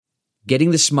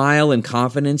Getting the smile and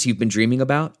confidence you've been dreaming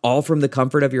about, all from the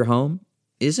comfort of your home,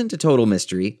 isn't a total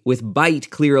mystery with Bite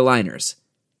clear aligners.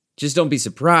 Just don't be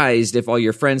surprised if all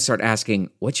your friends start asking,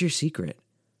 "What's your secret?"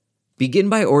 Begin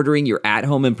by ordering your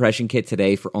at-home impression kit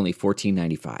today for only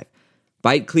 $14.95.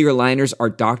 Bite clear aligners are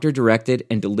doctor-directed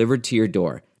and delivered to your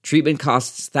door. Treatment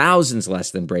costs thousands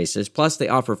less than braces, plus they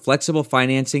offer flexible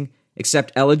financing,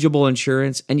 accept eligible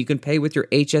insurance, and you can pay with your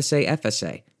HSA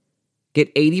FSA. Get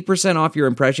 80% off your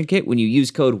impression kit when you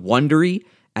use code WONDERY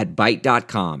at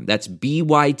Byte.com. That's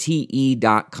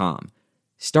BYTE.com.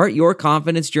 Start your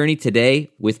confidence journey today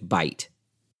with Byte.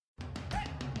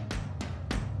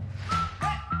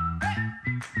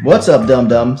 What's up,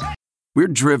 dum-dums? We're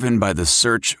driven by the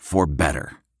search for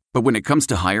better. But when it comes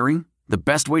to hiring, the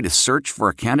best way to search for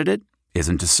a candidate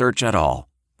isn't to search at all.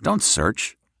 Don't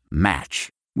search. Match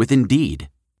with Indeed.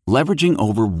 Leveraging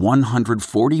over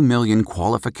 140 million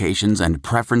qualifications and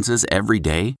preferences every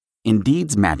day,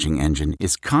 Indeed's matching engine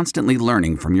is constantly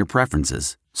learning from your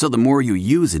preferences. So the more you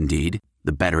use Indeed,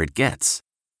 the better it gets.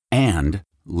 And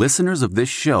listeners of this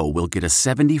show will get a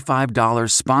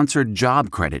 $75 sponsored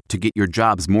job credit to get your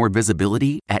jobs more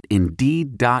visibility at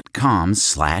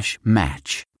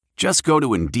Indeed.com/match. Just go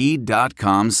to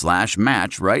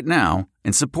Indeed.com/match right now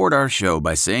and support our show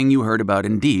by saying you heard about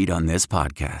Indeed on this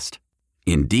podcast.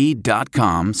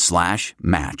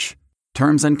 Indeed.com/match.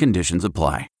 Terms and conditions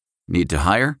apply. Need to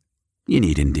hire? You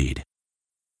need Indeed.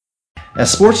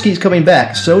 As sports keeps coming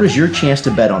back, so does your chance to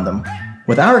bet on them.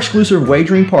 With our exclusive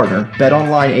wagering partner,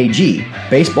 BetOnline AG,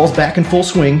 baseball's back in full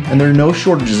swing, and there are no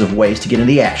shortages of ways to get in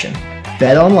the action.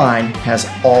 BetOnline has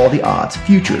all the odds,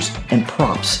 futures, and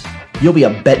props. You'll be a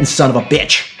betting son of a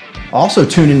bitch. Also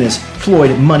tune in as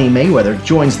Floyd Money Mayweather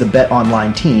joins the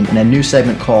BetOnline team in a new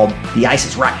segment called The Ice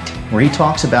is Right, where he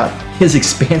talks about his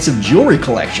expansive jewelry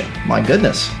collection. My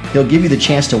goodness. He'll give you the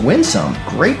chance to win some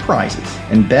great prizes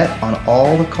and bet on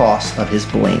all the costs of his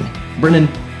bling. Brendan,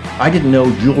 I didn't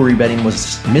know jewelry betting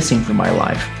was missing from my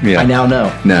life. Yeah. I now know.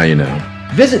 Now you know.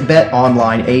 Visit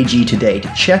BetOnline AG today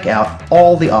to check out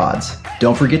all the odds.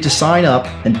 Don't forget to sign up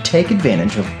and take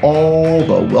advantage of all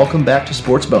the welcome back to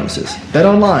sports bonuses.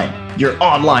 BetOnline, your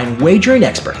online wagering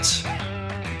experts.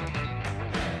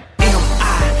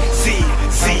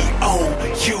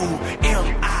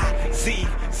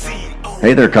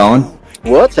 Hey there, Colin.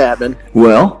 What's happening?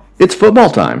 Well, it's football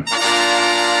time.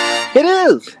 It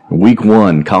is. Week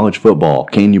 1, college football.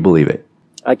 Can you believe it?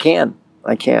 I can.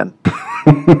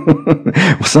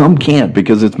 Some can't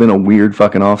because it's been a weird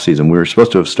fucking offseason. We were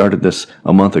supposed to have started this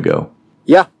a month ago.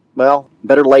 Yeah, well,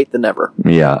 better late than never.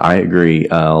 Yeah, I agree.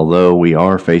 Although we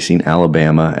are facing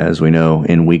Alabama, as we know,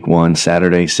 in Week 1,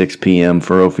 Saturday, 6 p.m.,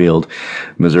 Furrow Field,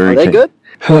 Missouri. Are they good?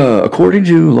 According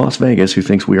to Las Vegas, who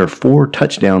thinks we are 4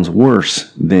 touchdowns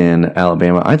worse than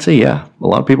Alabama, I'd say, yeah, a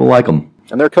lot of people like them.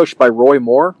 And they're coached by Roy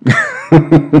Moore?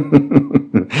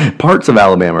 Parts of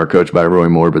Alabama are coached by Roy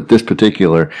Moore, but this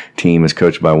particular team is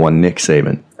coached by one Nick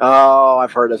Saban. Oh,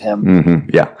 I've heard of him. Mm-hmm.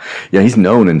 Yeah, he's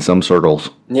known in some circles.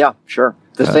 Yeah, sure.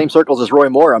 The same circles as Roy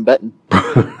Moore, I'm betting.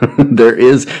 There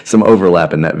is some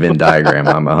overlap in that Venn diagram.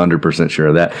 I'm 100% sure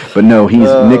of that. But no,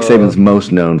 Nick Saban's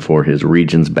most known for his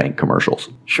Regions Bank commercials.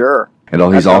 Sure. And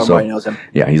he's also knows him.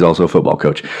 Yeah, he's also a football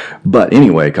coach. But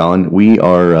anyway, Colin,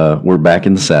 we're back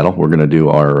in the saddle. We're going to do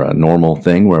our normal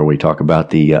thing where we talk about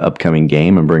the upcoming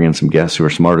game and bring in some guests who are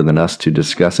smarter than us to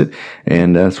discuss it.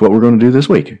 And that's what we're going to do this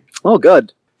week. Oh,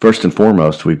 good. First and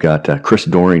foremost, we've got Chris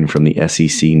Doring from the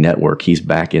SEC Network. He's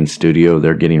back in studio.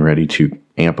 They're getting ready to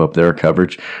amp up their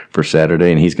coverage for Saturday,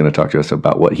 and he's going to talk to us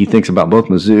about what he thinks about both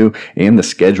Mizzou and the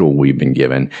schedule we've been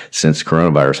given since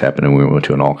coronavirus happened and we went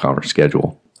to an all-conference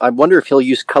schedule. I wonder if he'll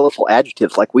use colorful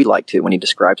adjectives like we like to when he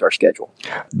describes our schedule.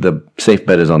 The safe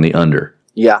bet is on the under.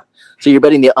 Yeah. So you're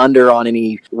betting the under on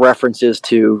any references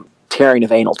to tearing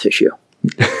of anal tissue.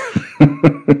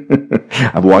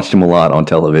 I've watched him a lot on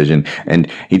television,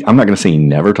 and I'm not going to say he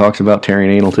never talks about tearing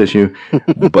anal tissue,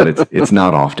 but it's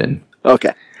not often.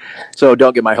 Okay. So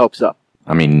don't get my hopes up.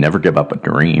 I mean, never give up a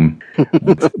dream.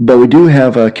 But we do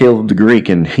have Caleb the Greek,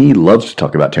 and he loves to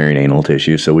talk about tearing anal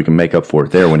tissue, so we can make up for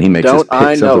it there when he makes his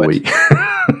picks of the week.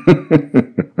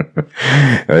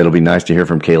 It'll be nice to hear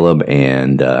from Caleb,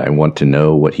 and I want to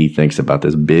know what he thinks about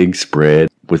this big spread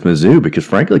with Mizzou, because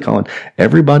frankly, Colin,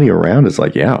 everybody around is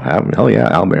like, yeah, hell yeah,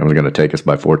 Alabama's going to take us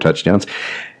by 4 touchdowns.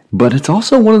 But it's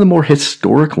also one of the more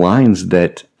historic lines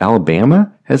that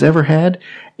Alabama has ever had.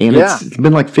 And it's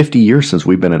been like 50 years since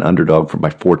we've been an underdog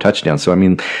by 4 touchdowns. So, I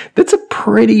mean, that's a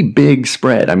pretty big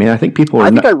spread. I mean, I think people are...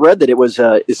 I think I read that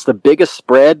it's the biggest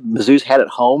spread Mizzou's had at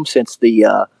home since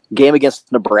the game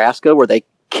against Nebraska where they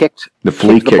kicked the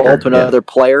flea kicker ball to another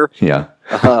player. Yeah.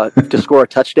 to score a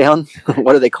touchdown.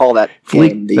 What do they call that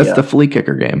game? That's the flea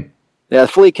kicker game. Yeah, the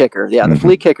flea kicker. Yeah, the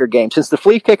flea kicker game. Since the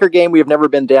flea kicker game, we have never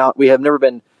been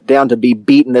down to be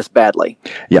beaten this badly.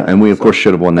 Yeah, and we of course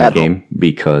should have won that game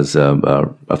because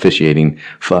officiating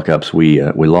fuck ups. We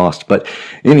lost, but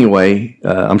anyway,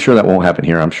 I'm sure that won't happen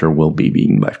here. I'm sure we'll be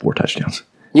beaten by 4 touchdowns.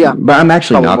 Yeah, but I'm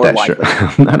actually not that sure.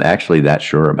 I'm not actually that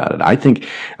sure about it. I think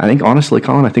honestly,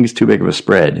 Colin, I think it's too big of a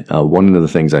spread. One of the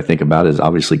things I think about is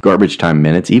obviously garbage time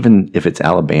minutes. Even if it's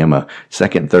Alabama,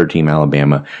 second, third team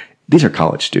Alabama, these are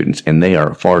college students and they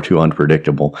are far too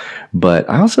unpredictable. But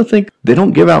I also think they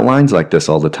don't give out lines like this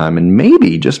all the time, and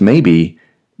maybe, just maybe,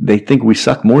 they think we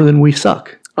suck more than we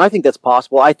suck. I think that's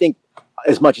possible. I think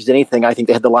as much as anything, I think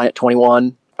they had the line at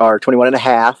 21 or 21 and a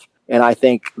half, and I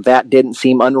think that didn't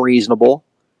seem unreasonable.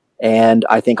 And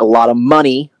I think a lot of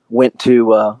money went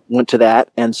to that,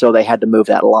 and so they had to move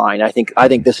that line. I think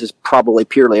this is probably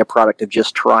purely a product of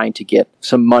just trying to get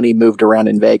some money moved around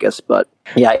in Vegas. But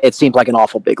yeah, it seems like an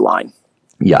awful big line.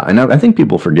 Yeah, and I think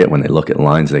people forget when they look at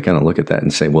lines, they kind of look at that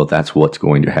and say, well, that's what's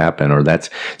going to happen, or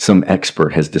that's some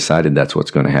expert has decided that's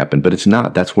what's going to happen. But it's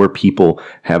not. That's where people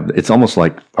have, it's almost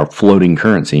like a floating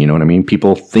currency, you know what I mean?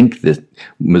 People think that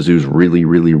Mizzou's really,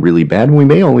 really, really bad, and we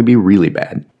may only be really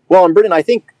bad. Well, and Brendan, I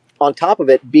think on top of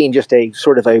it being just a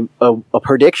sort of a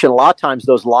prediction, a lot of times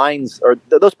those lines or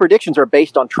those predictions are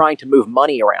based on trying to move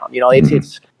money around. You know,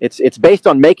 it's based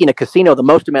on making a casino the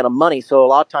most amount of money. So a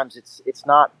lot of times it's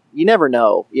not. You never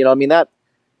know. You know, I mean, that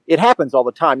it happens all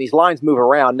the time. These lines move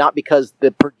around not because the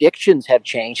predictions have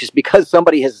changed, it's because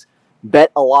somebody has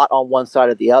bet a lot on one side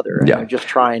or the other. And they're just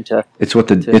trying to. It's what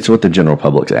the general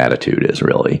public's attitude is,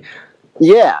 really.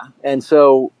 Yeah, and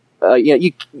so.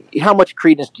 How much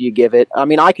credence do you give it? I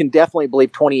mean, I can definitely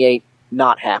believe 28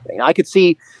 not happening. I could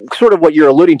see sort of what you're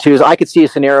alluding to is I could see a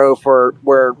scenario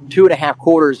where 2.5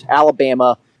 quarters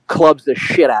Alabama clubs the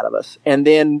shit out of us, and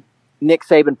then Nick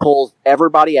Saban pulls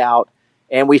everybody out,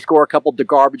 and we score a couple of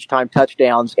garbage time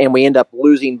touchdowns, and we end up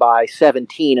losing by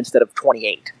 17 instead of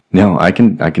 28. No, I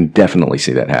can definitely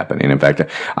see that happening. In fact,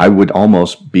 I would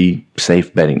almost be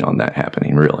safe betting on that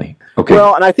happening, really. Okay.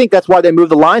 Well, and I think that's why they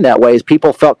moved the line that way, is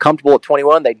people felt comfortable at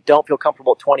 21. They don't feel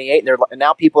comfortable at 28. And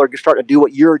now people are starting to do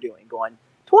what you're doing, going,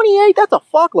 28, that's a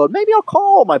fuckload. Maybe I'll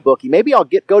call my bookie. Maybe I'll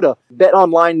go to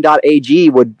betonline.ag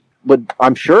would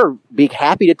I'm sure be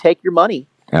happy to take your money.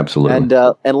 Absolutely.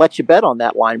 And let you bet on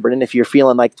that line, Brendan, if you're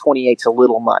feeling like 28's a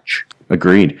little much.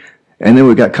 Agreed. And then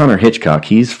we've got Connor Hitchcock.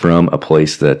 He's from a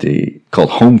place called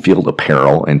Home Field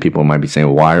Apparel. And people might be saying,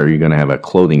 well, why are you going to have a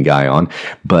clothing guy on?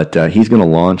 But he's going to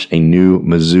launch a new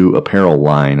Mizzou apparel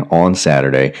line on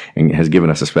Saturday and has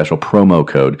given us a special promo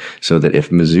code so that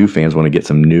if Mizzou fans want to get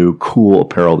some new cool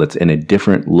apparel that's in a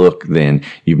different look than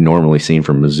you've normally seen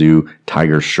from Mizzou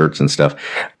Tigers shirts and stuff,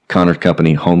 Connor's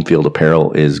company, Home Field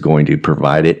Apparel, is going to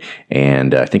provide it,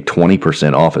 and I think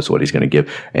 20% off is what he's going to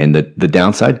give. And the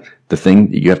downside, the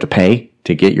thing that you have to pay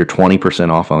to get your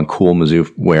 20% off on cool Mizzou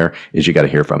wear is you got to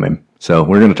hear from him. So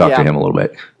we're going to talk to him a little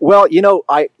bit. Well,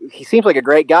 he seems like a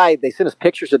great guy. They sent us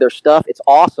pictures of their stuff. It's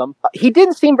awesome. He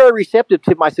didn't seem very receptive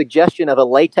to my suggestion of a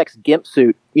latex gimp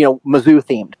suit, Mizzou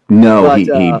themed.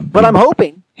 No, but I'm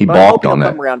hoping. He balked on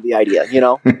that. Come around to the idea,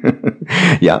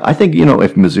 Yeah, I think,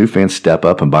 if Mizzou fans step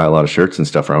up and buy a lot of shirts and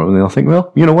stuff from him, they'll think,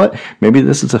 well, you know what? Maybe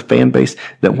this is a fan base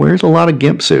that wears a lot of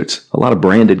gimp suits, a lot of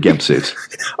branded gimp suits.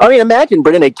 I mean, imagine,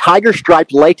 Brendan, a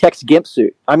tiger-striped latex gimp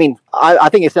suit. I mean, I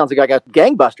think it sounds like a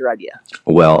gangbuster idea.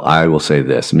 Well, I will say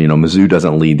this. Mizzou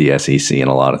doesn't lead the SEC in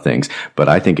a lot of things, but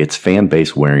I think its fan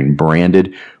base wearing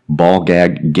branded ball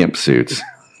gag gimp suits.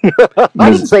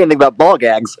 I didn't say anything about ball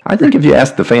gags. I think if you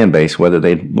ask the fan base whether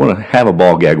they want to have a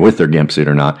ball gag with their gimp suit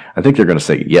or not, I think they're going to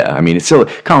say, yeah. I mean, it's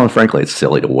silly. Colin, frankly, it's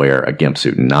silly to wear a gimp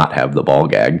suit and not have the ball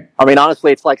gag. I mean,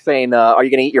 honestly, it's like saying, are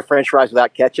you going to eat your French fries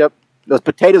without ketchup? Those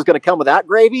potatoes going to come without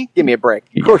gravy? Give me a break.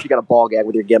 Of course you got a ball gag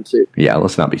with your gimp suit. Yeah,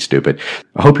 let's not be stupid.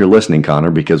 I hope you're listening,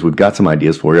 Connor, because we've got some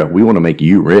ideas for you. We want to make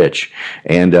you rich,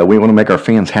 and we want to make our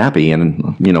fans happy,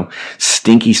 and,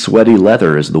 stinky, sweaty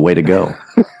leather is the way to go.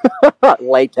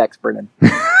 Latex, Brennan.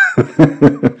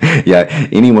 Yeah,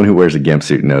 anyone who wears a gimp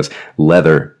suit knows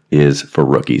leather is for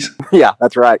rookies. Yeah,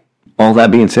 that's right. All that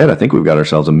being said, I think we've got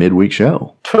ourselves a midweek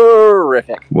show.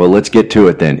 Terrific. Well, let's get to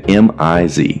it then.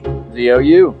 M-I-Z.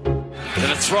 Z-O-U.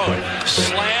 Gonna throw it.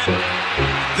 Slant.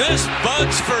 This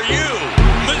bud's for you,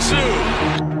 Mizzou.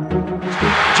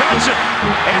 Johnson.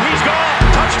 And he's gone.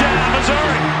 Touchdown,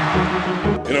 Missouri.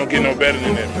 It don't get no better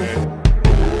than that, man.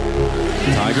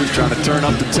 Tigers trying to turn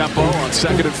up the tempo on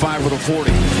 2nd and 5 with a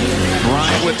 40.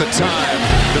 Bryant with the time.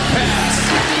 The pass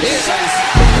is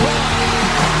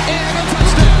and a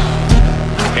touchdown.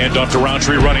 Hand off to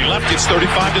Roundtree running left. Gets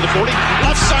 35 to the 40.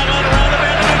 Left sideline around the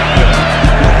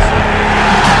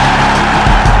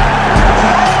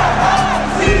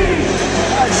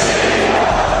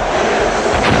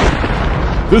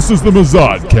man. This is the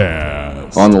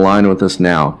Mizzou. On the line with us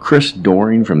now, Chris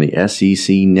Doring from the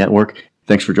SEC Network.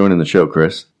 Thanks for joining the show,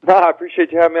 Chris. I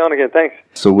appreciate you having me on again. Thanks.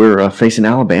 So we're facing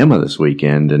Alabama this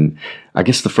weekend, and I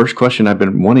guess the first question I've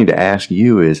been wanting to ask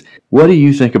you is, what do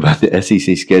you think about the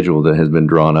SEC schedule that has been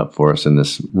drawn up for us in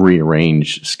this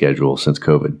rearranged schedule since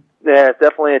COVID? Yeah, it's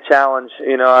definitely a challenge.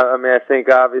 I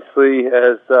think obviously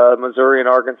as Missouri and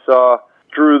Arkansas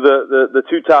drew the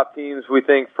two top teams, we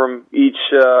think, from each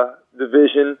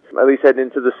division, at least heading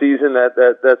into the season,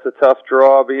 that's a tough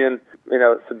draw, being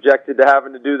subjected to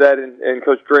having to do that in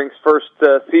Coach Drink's first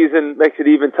season makes it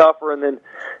even tougher, and then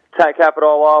cap it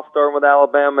all off starting with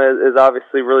Alabama is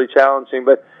obviously really challenging.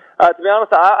 But to be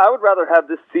honest, I would rather have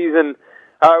this season,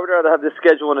 I would rather have this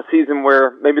schedule in a season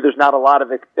where maybe there's not a lot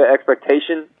of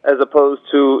expectation as opposed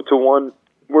to one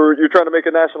where you're trying to make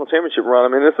a national championship run. I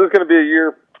mean, this is going to be a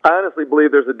year, I honestly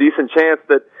believe there's a decent chance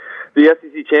that the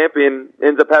SEC champion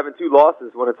ends up having 2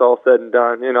 losses when it's all said and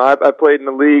done. I played in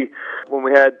the league when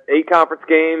we had 8 conference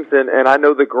games, and I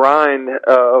know the grind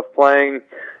of playing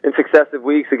in successive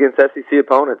weeks against SEC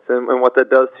opponents and what that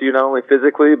does to you not only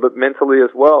physically but mentally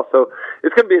as well. So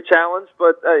it's going to be a challenge,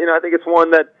 but I think it's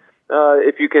one that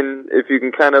if you can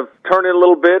kind of turn it a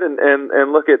little bit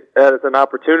and look at it as an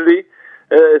opportunity.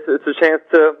 It's a chance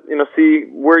to see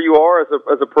where you are as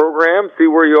a program, see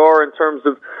where you are in terms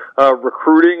of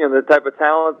recruiting and the type of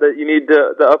talent that you need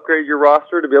to upgrade your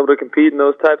roster to be able to compete in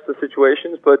those types of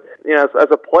situations. But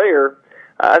as a player,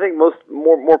 I think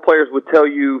more players would tell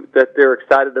you that they're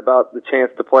excited about the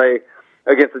chance to play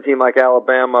against a team like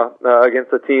Alabama,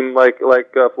 against a team like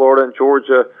Florida and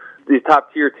Georgia, these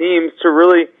top tier teams, to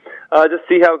really just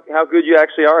see how good you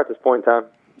actually are at this point in time.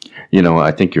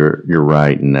 I think you're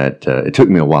right in that it took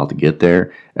me a while to get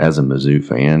there as a Mizzou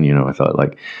fan. I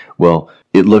thought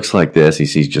it looks like the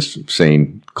SEC is just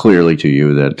saying clearly to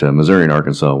you that Missouri and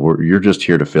Arkansas, you're just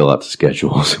here to fill out the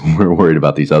schedules. We're worried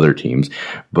about these other teams.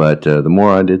 But the more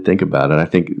I did think about it, I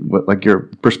think your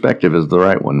perspective is the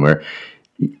right one, where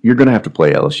you're going to have to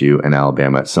play LSU and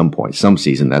Alabama at some point, some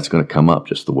season. That's going to come up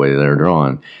just the way they're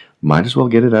drawn. Might as well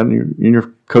get it out in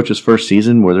your coach's first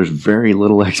season where there's very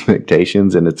little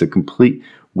expectations and it's a complete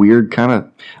weird kind of,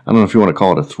 I don't know if you want to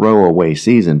call it a throwaway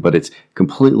season, but it's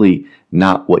completely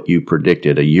not what you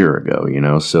predicted a year ago,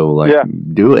 so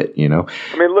do it, I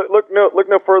mean, look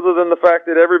no further than the fact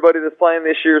that everybody that's playing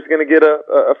this year is going to get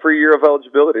a free year of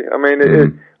eligibility. I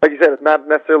mean, like you said, it's not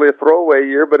necessarily a throwaway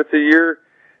year, but it's a year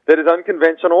that is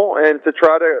unconventional, and to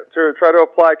try to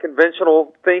apply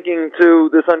conventional thinking to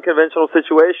this unconventional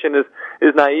situation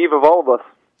is naive of all of us.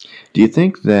 Do you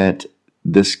think that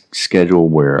this schedule,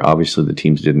 where obviously the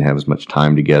teams didn't have as much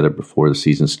time together before the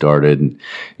season started, and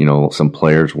some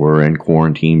players were in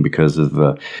quarantine because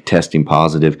of testing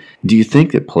positive, do you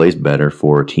think that plays better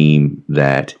for a team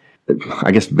that,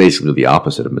 I guess basically the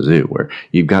opposite of Mizzou, where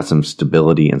you've got some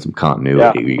stability and some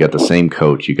continuity? Yeah. You got the same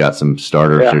coach, you got some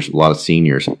starters, there's a lot of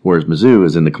seniors, whereas Mizzou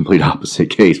is in the complete opposite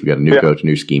case. We got a new coach,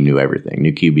 new scheme, new everything,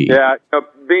 new QB. Yeah,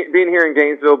 being here in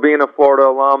Gainesville, being a Florida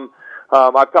alum,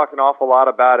 I've talked an awful lot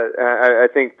about it. I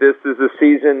think this is a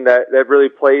season that really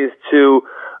plays to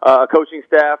a coaching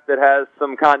staff that has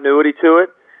some continuity to it.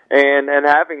 And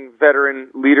having veteran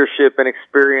leadership and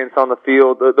experience on the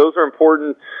field, those are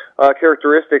important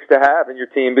characteristics to have in your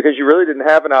team, because you really didn't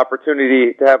have an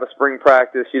opportunity to have a spring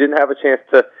practice. You didn't have a chance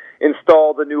to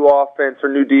install the new offense or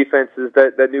new defenses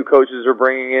that new coaches are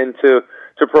bringing into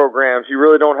programs. You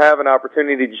really don't have an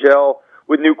opportunity to gel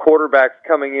with new quarterbacks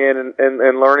coming in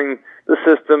and learning the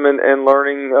system and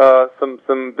learning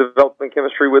some development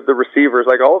chemistry with the receivers.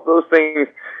 Like, all of those things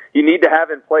you need to have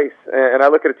in place. And I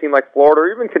look at a team like Florida or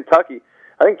even Kentucky.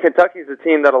 I think Kentucky's a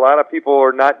team that a lot of people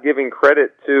are not giving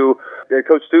credit to.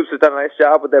 Coach Stoops has done a nice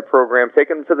job with that program,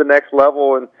 taking them to the next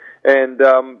level, and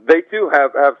they too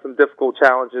have some difficult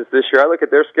challenges this year. I look at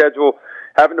their schedule,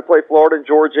 having to play Florida and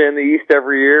Georgia in the East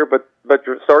every year, but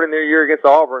starting their year against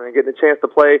Auburn and getting a chance to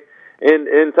play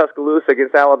in Tuscaloosa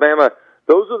against Alabama.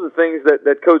 Those are the things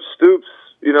that Coach Stoops,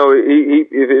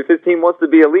 if his team wants to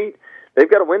be elite, they've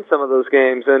got to win some of those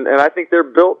games. And I think they're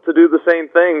built to do the same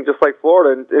thing, just like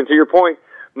Florida. And to your point,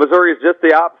 Missouri is just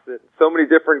the opposite. So many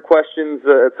different questions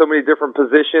at so many different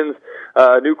positions,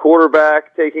 new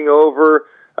quarterback taking over,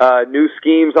 new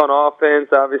schemes on offense.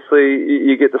 Obviously,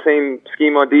 you get the same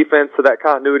scheme on defense, so that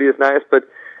continuity is nice. But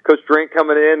Coach Drink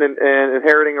coming in and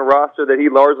inheriting a roster that he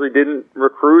largely didn't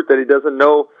recruit, that he doesn't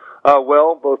know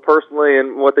well, both personally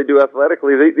and what they do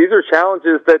athletically. These are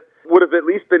challenges that would have at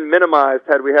least been minimized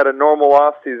had we had a normal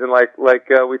off season like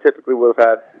we typically would have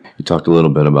had. You talked a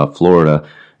little bit about Florida,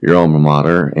 your alma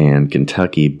mater, and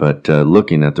Kentucky, but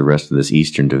looking at the rest of this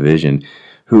Eastern Division,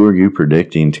 who are you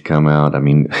predicting to come out? I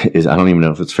mean, I don't even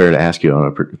know if it's fair to ask you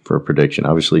for a prediction.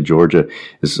 Obviously, Georgia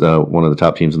is one of the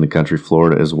top teams in the country,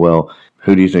 Florida as well.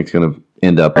 Who do you think is going to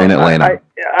end up in Atlanta?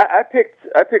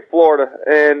 I picked Florida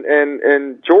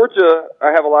and Georgia.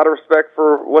 I have a lot of respect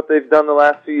for what they've done the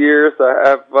last few years. I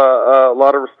have a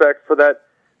lot of respect for that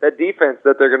defense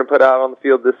that they're going to put out on the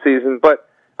field this season. But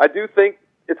I do think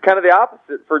it's kind of the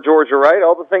opposite for Georgia, right?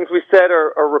 All the things we said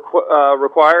are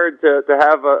required to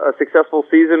have a successful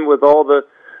season with all the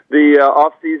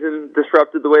off season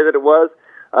disrupted the way that it was.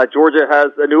 Georgia has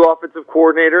a new offensive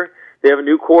coordinator. They have a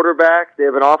new quarterback. They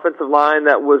have an offensive line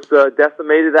that was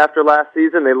decimated after last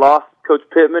season. They lost Coach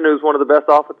Pittman, who's one of the best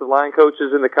offensive line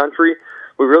coaches in the country.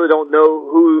 We really don't know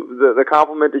who the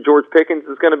complement to George Pickens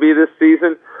is going to be this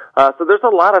season. So there's a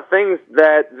lot of things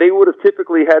that they would have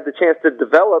typically had the chance to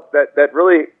develop that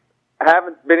really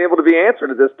haven't been able to be answered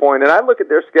at this point. And I look at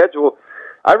their schedule.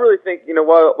 I really think,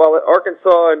 while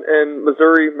Arkansas and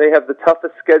Missouri may have the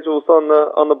toughest schedules on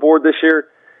the board this year,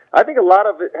 I think a lot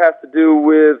of it has to do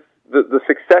with the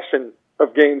succession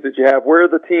of games that you have, where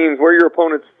your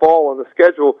opponents fall on the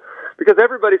schedule, because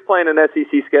everybody's playing an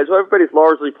SEC schedule. Everybody's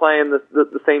largely playing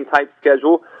the same type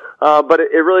schedule, but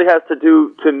it really has to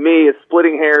do, to me, is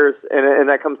splitting hairs, and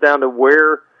that comes down to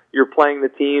where you're playing the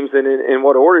teams and in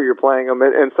what order you're playing them.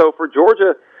 And so for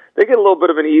Georgia, they get a little bit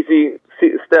of an easy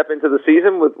step into the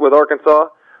season with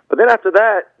Arkansas. But then after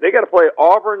that, they got to play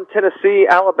Auburn, Tennessee,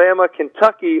 Alabama,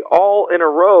 Kentucky, all in a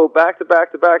row, back to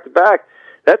back to back to back.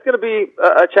 That's going to be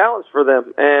a challenge for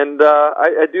them. And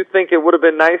I do think it would have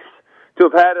been nice to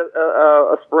have had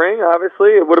a spring,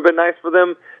 obviously. It would have been nice for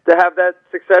them to have that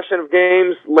succession of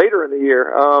games later in the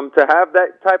year. To have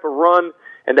that type of run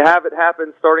and to have it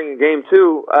happen starting in game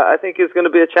 2, I think is going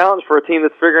to be a challenge for a team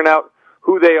that's figuring out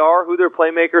who they are, who their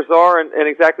playmakers are, and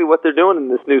exactly what they're doing in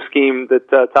this new scheme that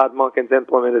Todd Monken's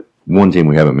implemented. One team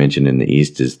we haven't mentioned in the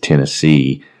East is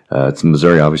Tennessee. It's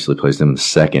Missouri obviously plays them in the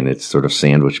second. It's sort of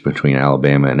sandwiched between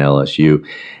Alabama and LSU.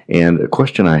 And a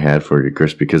question I had for you,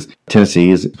 Chris, because Tennessee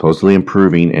is supposedly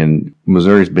improving, and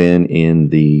Missouri's been in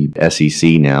the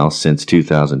SEC now since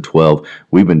 2012.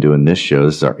 We've been doing this show.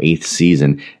 This is our 8th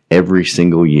season. Every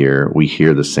single year, we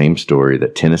hear the same story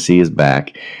that Tennessee is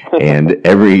back, and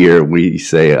every year we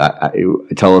say,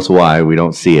 tell us why, we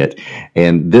don't see it.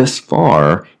 And this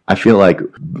far, I feel like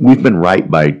we've been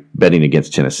right by betting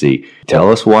against Tennessee.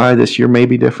 Tell us why this year may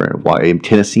be different, why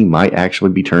Tennessee might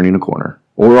actually be turning a corner,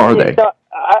 or are they?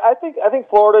 I think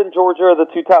Florida and Georgia are the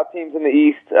two top teams in the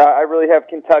East. I really have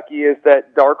Kentucky as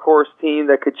that dark horse team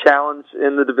that could challenge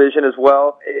in the division as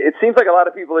well. It seems like a lot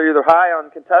of people are either high on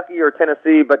Kentucky or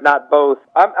Tennessee, but not both.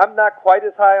 I'm not quite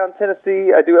as high on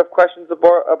Tennessee. I do have questions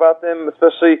about them,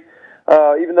 especially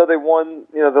even though they won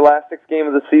the last 6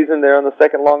 games of the season. They're on the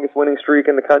second longest winning streak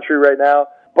in the country right now.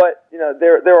 But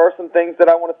there are some things that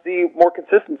I want to see more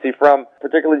consistency from,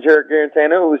 particularly Jarrett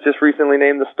Garantano, who was just recently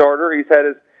named the starter. He's had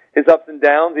his ups and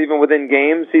downs, even within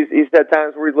games. He's had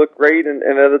times where he's looked great and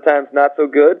other times not so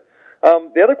good.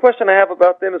 The other question I have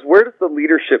about them is, where does the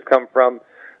leadership come from?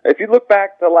 If you look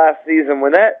back to last season,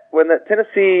 when that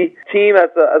Tennessee team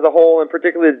as a whole, and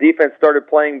particularly the defense, started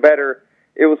playing better,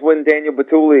 it was when Daniel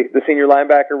Batuli, the senior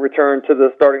linebacker, returned to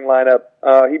the starting lineup.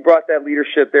 He brought that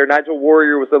leadership there. Nigel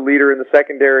Warrior was the leader in the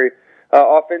secondary.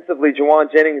 Offensively, Juwan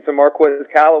Jennings and Marquez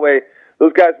Callaway,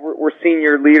 those guys were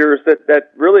senior leaders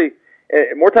that really,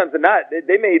 more times than not,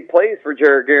 they made plays for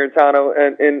Jarrett Garantano,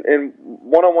 and in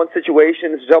one-on-one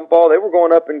situations, jump ball, they were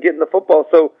going up and getting the football.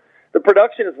 So the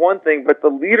production is one thing, but the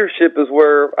leadership is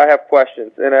where I have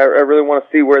questions, and I really want to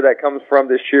see where that comes from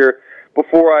this year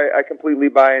before I completely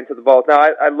buy into the Vols. Now,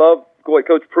 I love what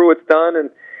Coach Pruitt's done, and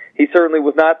he certainly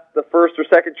was not the first or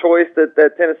second choice that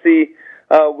Tennessee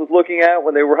was looking at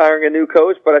when they were hiring a new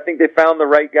coach, but I think they found the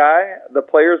right guy. The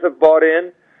players have bought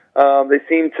in. They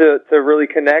seem to really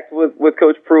connect with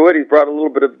Coach Pruitt. He's brought a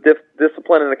little bit of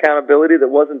discipline and accountability that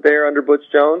wasn't there under Butch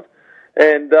Jones.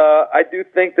 And I do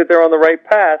think that they're on the right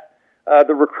path.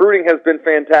 The recruiting has been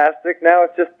fantastic. Now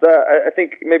it's just, I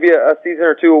think, maybe a season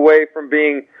or two away from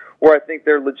being where I think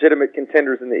they're legitimate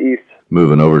contenders in the East.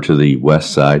 Moving over to the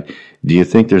West side, do you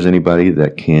think there's anybody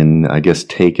that can,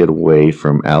 take it away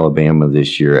from Alabama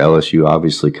this year? LSU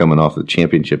obviously coming off the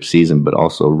championship season, but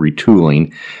also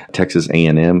retooling. Texas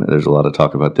A&M, there's a lot of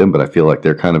talk about them, but I feel like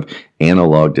they're kind of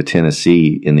analog to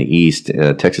Tennessee in the East.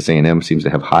 Texas A&M seems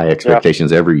to have high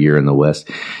expectations every year in the West.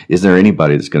 Is there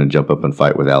anybody that's going to jump up and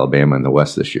fight with Alabama in the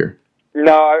West this year?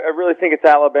 No, I really think it's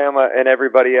Alabama and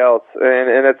everybody else,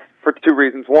 and it's for two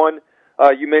reasons. One,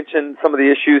 you mentioned some of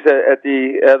the issues at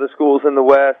the other schools in the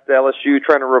West. LSU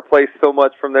trying to replace so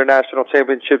much from their national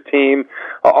championship team.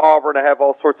 Auburn, I have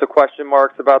all sorts of question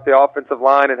marks about the offensive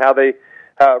line and how they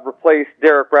replaced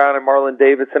Derek Brown and Marlon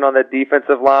Davidson on that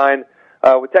defensive line.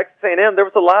 With Texas A&M, there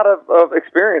was a lot of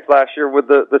experience last year with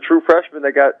the true freshmen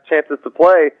that got chances to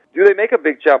play. Do they make a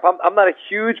big jump? I'm not a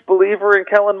huge believer in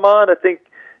Kellen Mond. I think,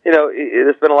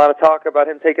 there's been a lot of talk about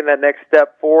him taking that next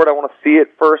step forward. I want to see it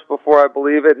first before I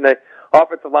believe it. And the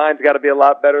offensive line's got to be a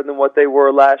lot better than what they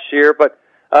were last year. But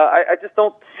I just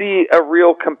don't see a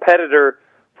real competitor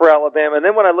for Alabama. And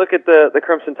then when I look at the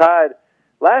Crimson Tide,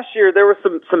 last year there were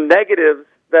some negatives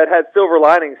that had silver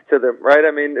linings to them, right?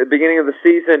 I mean, at the beginning of the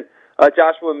season,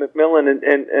 Joshua McMillan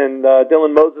and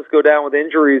Dylan Moses go down with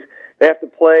injuries. They have to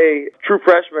play true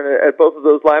freshmen at both of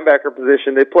those linebacker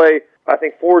positions. They play, I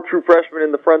think, 4 true freshmen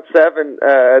in the front 7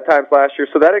 at times last year.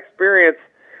 So that experience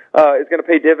is going to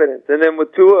pay dividends. And then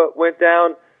with Tua went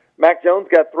down, Mac Jones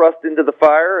got thrust into the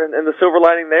fire, and the silver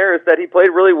lining there is that he played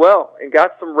really well and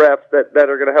got some reps that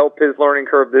are going to help his learning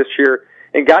curve this year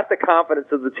and got the confidence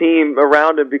of the team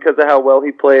around him because of how well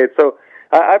he played. So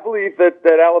I believe that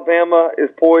Alabama is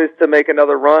poised to make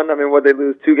another run. I mean, they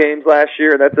lose 2 games last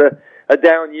year, and that's a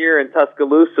down year in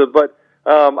Tuscaloosa. But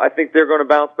I think they're going to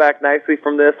bounce back nicely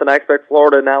from this, and I expect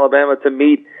Florida and Alabama to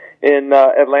meet in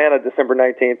Atlanta December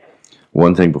 19th.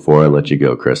 One thing before I let you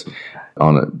go, Chris,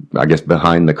 on I guess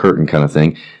behind the curtain kind of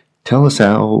thing, tell us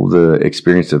how the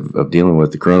experience of dealing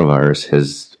with the coronavirus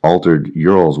has altered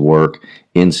your all's work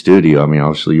in studio. I mean,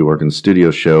 obviously you work in the studio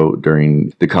show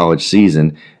during the college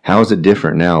season. How is it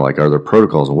different now? Like, are there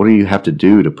protocols? What do you have to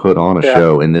do to put on a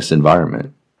show in this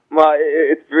environment? Well,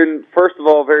 it's been, first of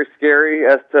all, very scary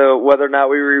as to whether or not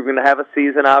we were even going to have a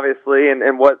season, obviously,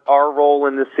 and what our role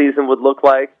in this season would look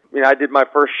like. I did my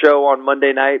first show on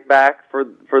Monday night back for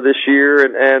this year,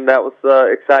 and that was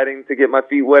exciting to get my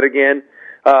feet wet again.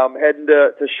 Heading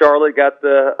to Charlotte, got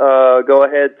the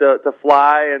go-ahead to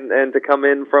fly and to come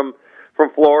in from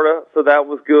Florida, so that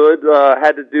was good.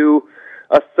 Had to do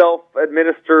a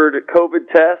self-administered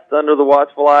COVID test under the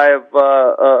watchful eye of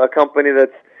a company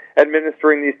that's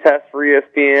administering these tests for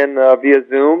ESPN via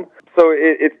Zoom. So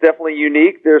it's definitely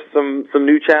unique. There's some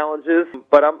new challenges,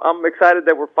 but I'm excited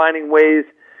that we're finding ways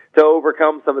to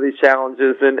overcome some of these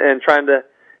challenges and trying to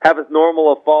have as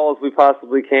normal a fall as we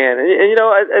possibly can. And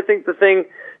I think the thing,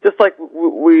 just like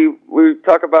we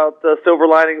talk about the silver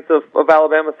linings of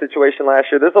Alabama's situation last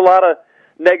year, there's a lot of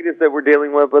negatives that we're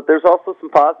dealing with, but there's also some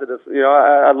positives.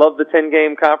 I love the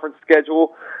 10-game conference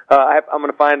schedule. I'm going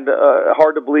to find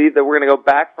hard to believe that we're going to go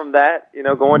back from that.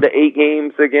 Going to 8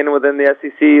 games again within the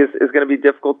SEC is going to be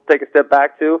difficult to take a step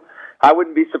back to. I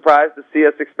wouldn't be surprised to see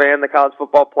us expand the college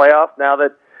football playoff now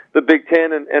that the Big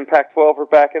Ten and Pac-12 are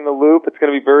back in the loop. It's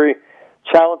going to be very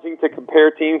challenging to compare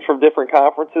teams from different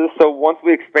conferences. So once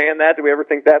we expand that, do we ever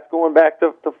think that's going back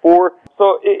to 4?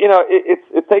 So,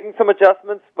 it's taking some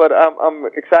adjustments, but I'm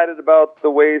excited about the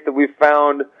ways that we've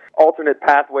found alternate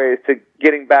pathways to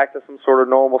getting back to some sort of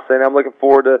normalcy. And I'm looking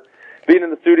forward to being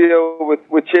in the studio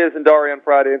with Chiz and Dari on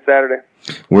Friday and Saturday.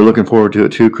 We're looking forward to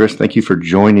it too, Chris. Thank you for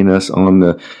joining us on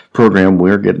the program.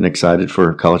 We're getting excited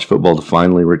for college football to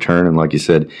finally return. And like you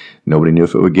said, nobody knew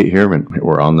if it would get here, and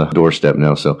we're on the doorstep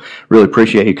now. So really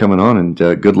appreciate you coming on, and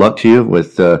good luck to you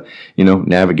with,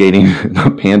 navigating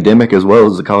the pandemic as well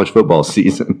as the college football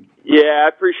season. Yeah, I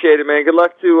appreciate it, man. Good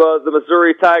luck to the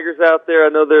Missouri Tigers out there. I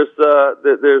know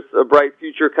there's a bright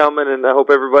future coming, and I hope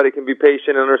everybody can be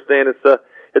patient and understand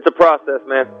it's a process,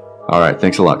 man. All right.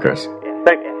 Thanks a lot, Chris.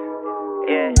 Thank you.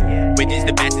 Bridges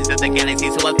the bastards of the galaxy,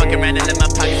 so I fuck around and let my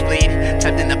pockets bleed.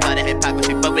 Trapped in the pot of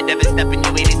hypocrisy, but with never stepping,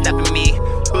 you ain't stopping me.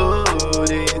 Who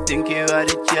do you think you are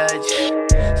to judge?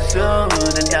 Soon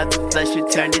enough, the flesh will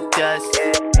turn to dust.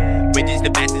 Bridges the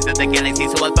bastards of the galaxy,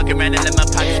 so I fuck around and let my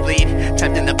pockets bleed.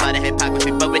 Trapped in the pot of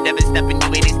hypocrisy, but with never stepping,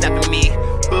 you ain't stopping me.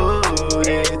 Who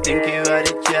do you think you are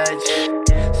to judge?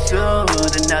 Soon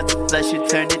enough, the flesh will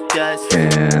turn to dust.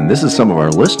 And this is some of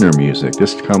our listener music.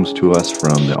 This comes to us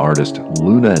from the artist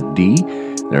Luna D,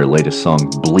 their latest song,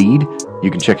 Bleed.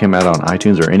 You can check him out on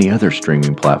iTunes or any other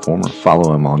streaming platform, or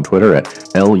follow him on Twitter at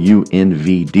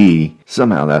LUNVD.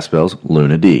 Somehow that spells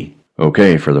Luna D.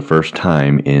 Okay, for the first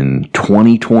time in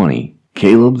 2020,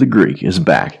 Caleb the Greek is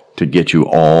back to get you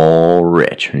all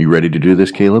rich. Are you ready to do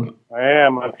this, Caleb? I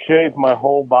am. I've shaved my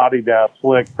whole body down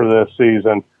slick for this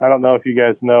season. I don't know if you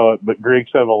guys know it, but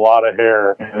Greeks have a lot of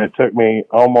hair, and it took me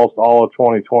almost all of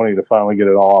 2020 to finally get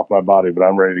it all off my body, but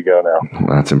I'm ready to go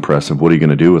now. That's impressive. What are you going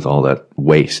to do with all that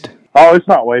waste? Oh, it's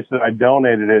not wasted. I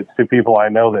donated it to people I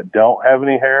know that don't have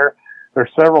any hair. there's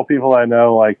several people I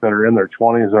know like that are in their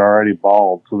 20s that are already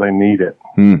bald, so they need it.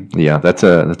 Yeah, that's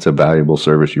a valuable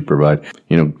service you provide.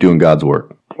 Doing God's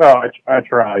work. Oh, I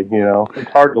try.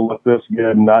 It's hard to look this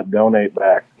good and not donate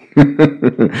back.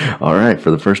 All right,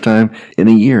 for the first time in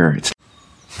a year,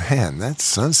 Man, that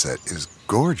sunset is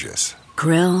gorgeous.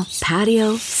 Grill,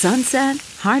 patio, sunset.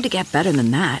 Hard to get better than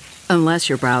that. Unless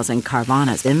you're browsing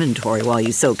Carvana's inventory while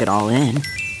you soak it all in.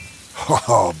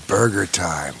 Oh, burger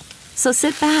time. So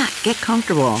sit back, get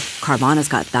comfortable. Carvana's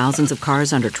got thousands of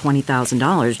cars under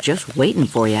 $20,000 just waiting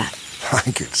for you.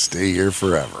 I could stay here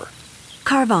forever.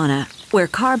 Carvana, where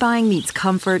car buying meets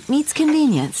comfort meets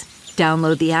convenience.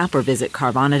 Download the app or visit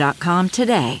Carvana.com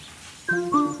today.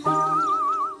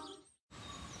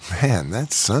 Man,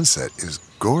 that sunset is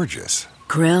gorgeous.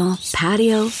 Grill,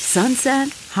 patio, sunset.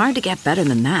 Hard to get better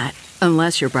than that.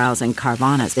 Unless you're browsing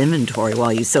Carvana's inventory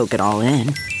while you soak it all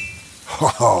in.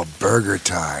 Oh, burger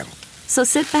time. So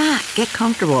sit back, get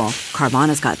comfortable.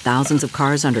 Carvana's got thousands of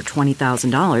cars under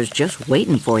 $20,000 just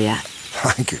waiting for you.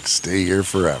 I could stay here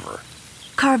forever.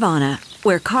 Carvana,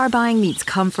 where car buying meets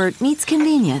comfort meets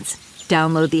convenience.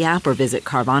 Download the app or visit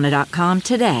Carvana.com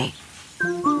today.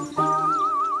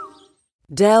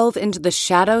 Delve into the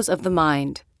shadows of the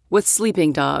mind with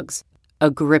Sleeping Dogs,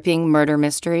 a gripping murder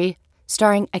mystery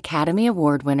starring Academy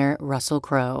Award winner Russell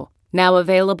Crowe. Now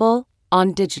available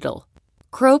on digital.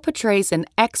 Crowe portrays an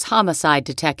ex-homicide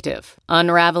detective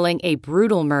unraveling a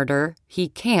brutal murder he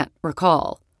can't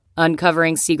recall.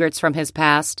 Uncovering secrets from his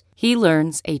past, he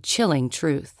learns a chilling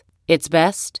truth. It's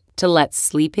best to let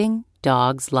sleeping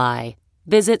dogs lie.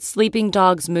 Visit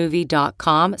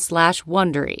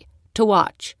sleepingdogsmovie.com/Wondery to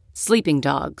watch Sleeping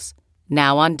Dogs,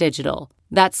 now on digital.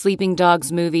 That's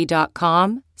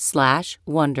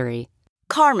sleepingdogsmovie.com/Wondery.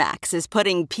 CarMax is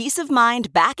putting peace of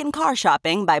mind back in car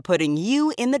shopping by putting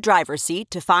you in the driver's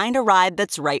seat to find a ride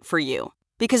that's right for you.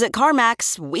 Because at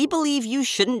CarMax, we believe you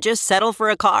shouldn't just settle for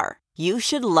a car. You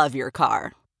should love your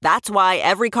car. That's why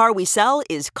every car we sell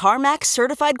is CarMax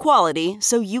certified quality,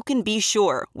 so you can be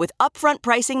sure with upfront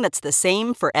pricing that's the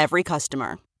same for every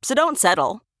customer. So don't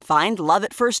settle. Find love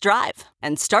at first drive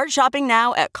and start shopping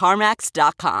now at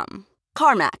CarMax.com.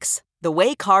 CarMax, the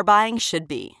way car buying should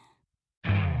be.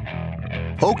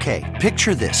 Okay,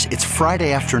 picture this. It's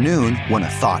Friday afternoon when a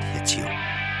thought hits you.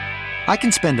 I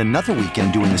can spend another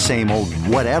weekend doing the same old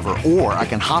whatever, or I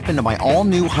can hop into my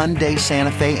all-new Hyundai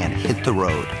Santa Fe and hit the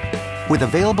road. With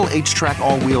available H-Track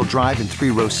all-wheel drive and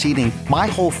 3-row seating, my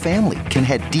whole family can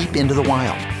head deep into the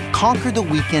wild. Conquer the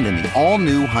weekend in the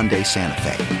all-new Hyundai Santa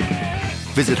Fe.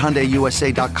 Visit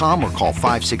HyundaiUSA.com or call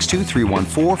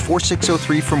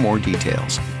 562-314-4603 for more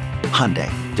details. Hyundai,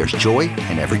 there's joy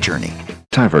in every journey.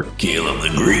 Time for Caleb the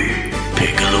Greek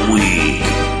Pick of the Week.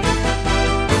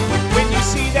 When you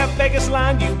see that Vegas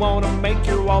line, you want to make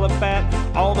your wallet fat.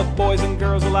 All the boys and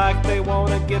girls alike, they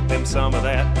want to get them some of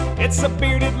that. It's a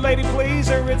bearded lady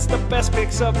pleaser, it's the best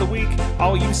picks of the week.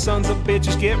 All you sons of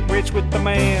bitches get rich with the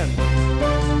man.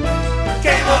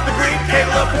 Caleb the Greek,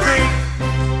 Caleb the Greek.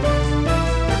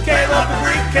 Caleb the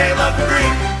Greek, Caleb the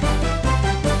Greek.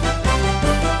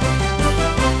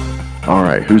 All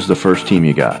right, who's the first team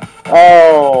you got?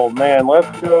 Oh, man, let's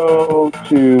go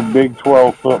to Big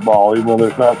 12 football. Even though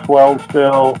there's not 12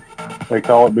 still, they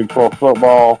call it Big 12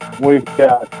 football. We've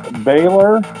got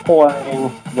Baylor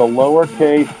playing the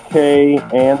lowercase k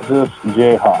Kansas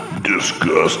Jayhawks.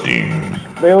 Disgusting.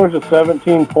 Baylor's a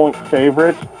 17-point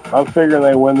favorite. I'm figuring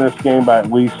they win this game by at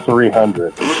least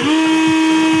 300.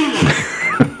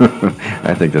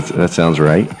 I think that sounds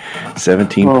right.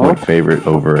 17-point favorite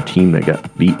over a team that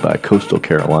got beat by Coastal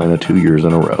Carolina 2 years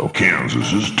in a row.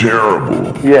 Kansas is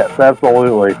terrible. Yes,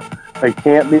 absolutely. They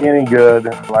can't be any good.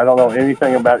 I don't know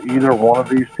anything about either one of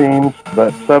these teams,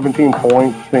 but 17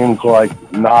 points seems like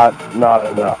not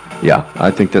enough. Yeah,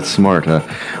 I think that's smart.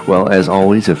 Well, as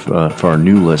always, if for our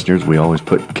new listeners, we always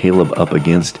put Caleb up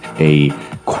against a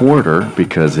quarter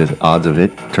because the odds of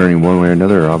it turning one way or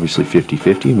another are obviously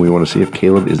 50-50, and we want to see if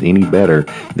Caleb is any better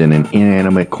than an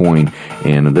inanimate coin.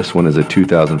 And this one is a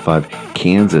 2005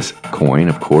 Kansas coin,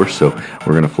 of course, so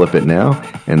we're going to flip it now,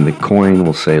 and the coin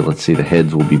will say, let's see, the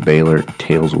heads will be Baylor,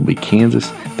 tails will be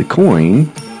Kansas. The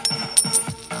coin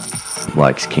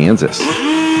likes Kansas.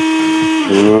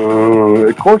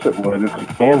 Of course it would. It's a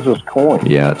Kansas coin.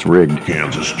 Yeah, it's rigged.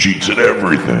 Kansas cheats at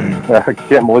everything. I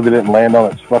can't believe it didn't land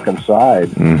on its fucking side.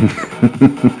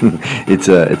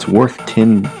 It's worth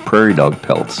 10 prairie dog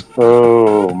pelts.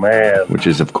 Oh, man. Which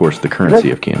is, of course, the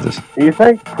currency of Kansas. You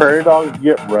think prairie dogs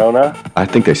get Rona? I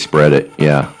think they spread it,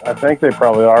 yeah. I think they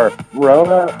probably are.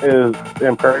 Rona is,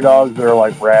 in prairie dogs, they're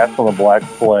like rats on the Black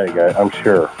Plague, I'm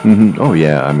sure. Mm-hmm. Oh,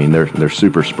 yeah. I mean, they're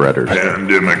super spreaders.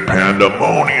 Pandemic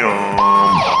pandemonium.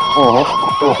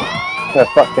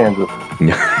 That's not Kansas.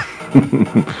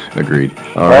 Agreed.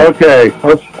 All right. Okay,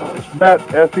 let's bet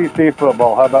SEC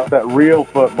football. How about that real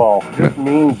football? It just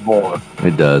means more.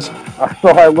 It does. So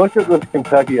I looked at this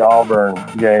Kentucky-Auburn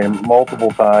game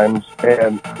multiple times,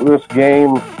 and this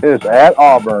game is at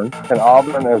Auburn, and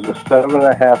Auburn is a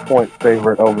 7.5-point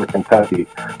favorite over Kentucky,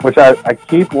 which I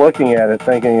keep looking at it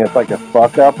thinking it's like a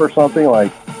fuck-up or something,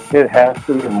 like it has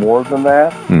to be more than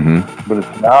that, but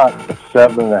it's not. It's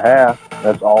 7.5.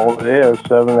 That's all it is,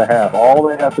 7.5. All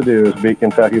they have to do is beat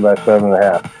Kentucky by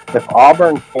 7.5. If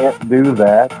Auburn can't do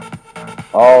that,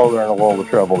 they're in a world of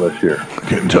trouble this year.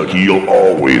 Kentucky will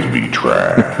always be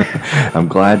trash. I'm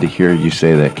glad to hear you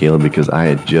say that, Caleb, because I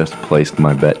had just placed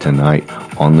my bet tonight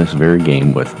on this very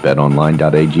game with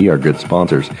betonline.ag, our good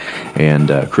sponsors. And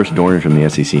Chris Dorn from the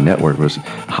SEC Network was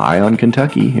high on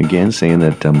Kentucky, again, saying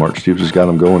that Mark Stoops has got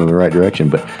them going in the right direction.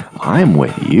 But I'm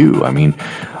with you. I mean,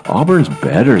 Auburn's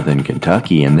better than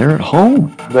Kentucky, and they're at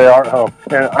home. They are at home.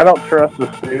 And I don't trust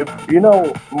the Stoops. You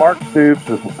know, Mark Stoops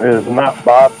is not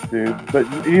Bob Stoops, but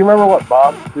do you remember what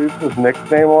Bob Stoops'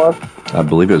 nickname was? I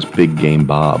believe it was Big Game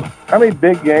Bob. How many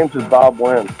big games did Bob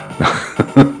win?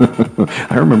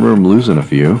 I remember him losing a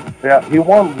few. Yeah, he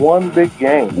won one big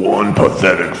game. One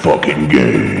pathetic fucking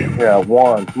game. Yeah,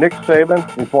 one. Nick Saban,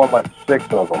 he's won like 6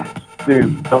 of them.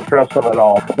 Dude, don't trust them at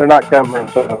all. They're not covering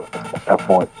 7.5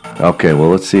 points. Okay, well,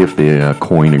 let's see if the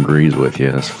coin agrees with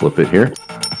you. Let's flip it here.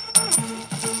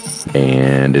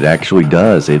 And it actually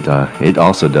does. It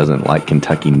also doesn't like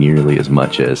Kentucky nearly as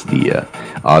much as the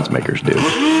odds makers do.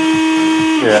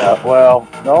 Yeah, well,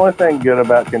 the only thing good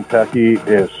about Kentucky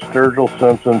is Sturgill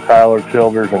Simpson, Tyler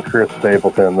Childers, and Chris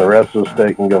Stapleton. The rest of the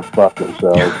state can go fuck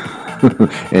themselves.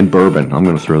 And bourbon. I'm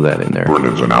going to throw that in there.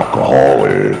 Brennan's an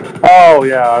alcoholic. Oh,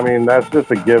 yeah. I mean, that's just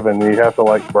a given. You have to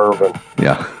like bourbon.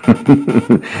 Yeah.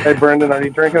 Hey, Brendan, are you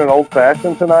drinking an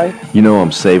old-fashioned tonight? You know,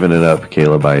 I'm saving it up,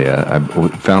 Caleb. I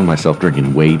found myself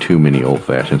drinking way too many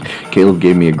old-fashions. Caleb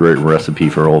gave me a great recipe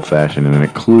for old-fashioned, and it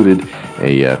included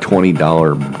a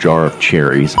 $20 jar of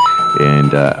cherries.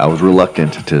 And I was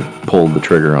reluctant to pull the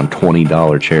trigger on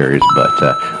 $20 cherries, but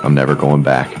I'm never going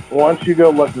back. Once you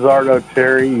go Luxardo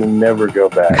cherry, you never go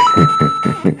back.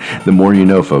 The more you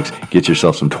know, folks. Get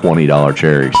yourself some $20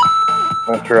 cherries.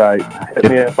 That's right. Hit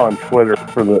me up on Twitter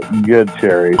for the good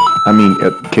cherries. I mean,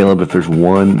 Caleb, if there's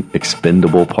one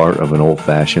expendable part of an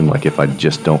old-fashioned, like if I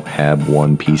just don't have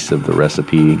one piece of the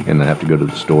recipe and I have to go to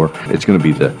the store, it's going to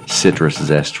be the citrus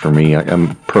zest for me.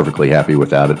 I'm perfectly happy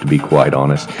without it, to be quite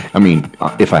honest. I mean,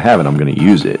 if I have it, I'm going to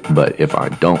use it. But if I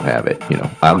don't have it,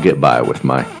 I'll get by with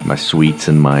my sweets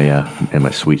and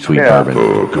my sweet bourbon.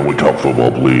 Can we talk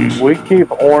football, please? We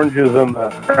keep oranges in the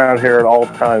ground here at all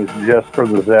times just for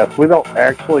the zest. We don't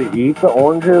actually eat the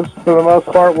oranges for the most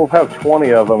part. We'll have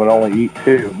 20 of them and only eat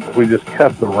 2. We just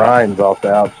cut the rinds off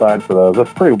the outside for those.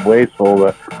 That's pretty wasteful,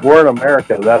 but we're in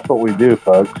America. That's what we do,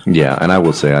 folks. Yeah, and I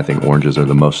will say I think oranges are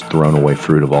the most thrown away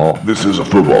fruit of all. This is a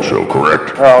football show,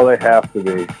 correct? Oh, they have to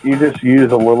be. You just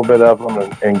use a little bit of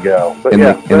them and go. But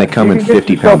they come in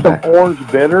 50-pound packs. Some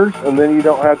orange bitters, and then you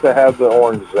don't have to have the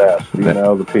orange zest,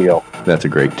 the peel. That's a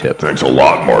great tip. Thanks a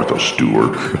lot, Martha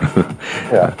Stewart.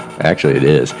 Yeah. Actually, it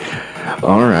is.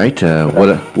 All right.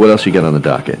 What else you got on the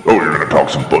docket? Oh, you're going to talk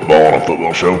some football on a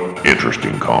football show?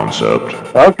 Interesting concept.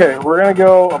 Okay, we're going to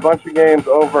go a bunch of games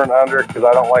over and under because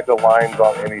I don't like the lines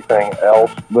on anything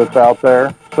else that's out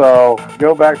there. So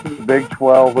go back to the Big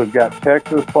 12. We've got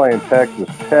Texas playing Texas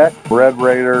Tech. Red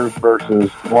Raiders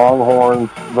versus Longhorns.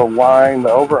 The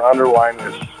over-under line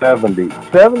is 70.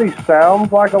 70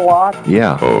 sounds like a lot.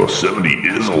 Yeah. Oh, 70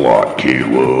 is a lot,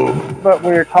 Caleb. But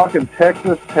when you're talking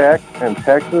Texas Tech and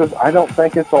Texas, I don't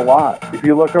think it's a lot. If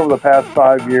you look over the past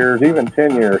 5 years, even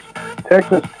 10 years,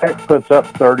 Texas Tech puts up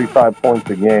 35 points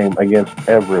a game against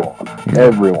everyone.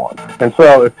 Everyone. And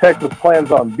so if Texas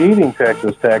plans on beating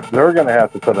Texas Tech, they're going to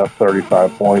have to put up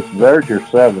 35 points. There's your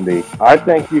 70. I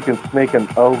think you can sneak an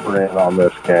over in on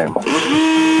this game.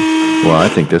 Well, I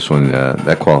think this one,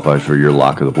 that qualifies for your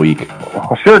lock of the week.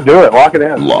 Well, sure, do it. Lock it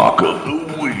in. Lock of the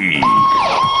week.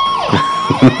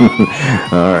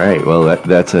 All right. Well,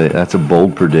 that's a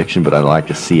bold prediction, but I like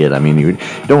to see it. I mean, you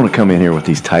don't want to come in here with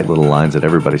these tight little lines that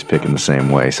everybody's picking the same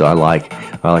way. So I like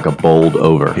a bold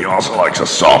over. He also likes a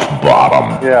soft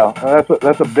bottom. Yeah,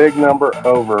 that's a big number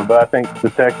over, but I think the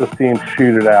Texas team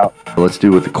shoot it out. Let's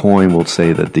do with the coin. We'll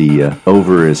say that the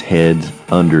over is heads,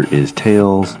 under is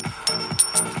tails,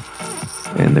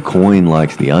 and the coin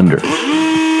likes the under.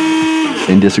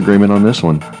 In disagreement on this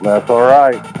one. That's all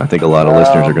right. I think a lot of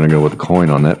listeners are going to go with the coin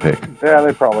on that pick. Yeah,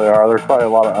 they probably are. There's probably a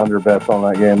lot of under bets on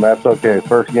that game. That's okay.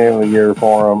 First game of the year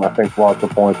for them. I think lots of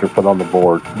points are put on the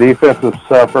board. Defenses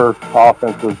suffer.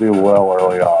 Offenses do well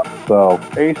early on. So,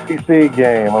 ACC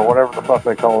game, or whatever the fuck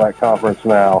they call that conference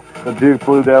now. The Duke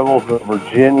Blue Devils, the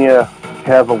Virginia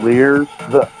Cavaliers.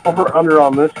 The over-under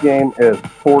on this game is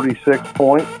 46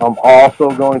 points. I'm also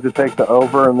going to take the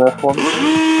over in this one.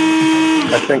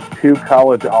 I think two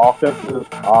college offenses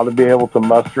ought to be able to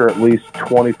muster at least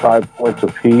 25 points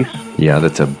apiece. Yeah,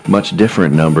 that's a much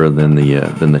different number than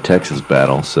the Texas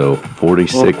battle. So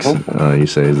 46, you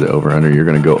say is the over/under. You're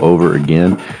going to go over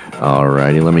again. All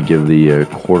righty, let me give the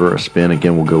quarter a spin.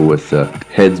 Again, we'll go with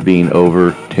heads being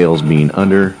over, tails being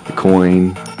under. The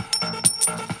coin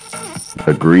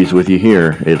agrees with you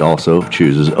here. It also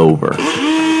chooses over.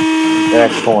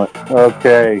 Excellent.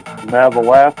 Okay, now the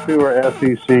last two are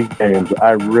SEC games.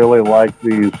 I really like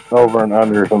these over and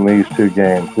unders in these two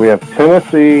games. We have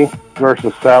Tennessee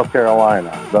versus South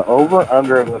Carolina. The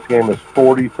over-under in this game is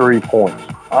 43 points.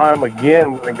 I'm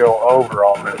again going to go over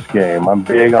on this game. I'm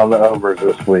big on the overs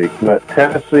this week. But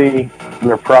Tennessee,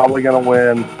 they're probably going to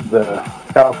win the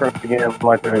conference again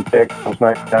like they've been picked since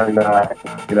 1999.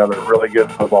 You know, they're a really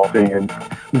good football team.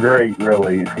 Great,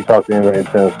 really, if you talk to anybody in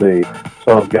Tennessee.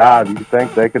 So, God, you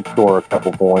think they could score a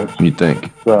couple points. You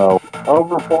think. So,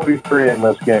 over 43 in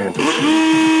this game.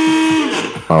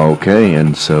 Okay,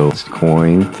 and so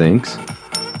coin thinks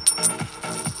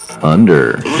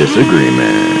under.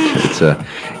 Disagreement.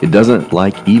 It doesn't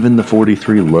like even the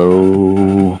 43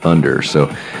 low under. So,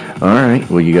 all right.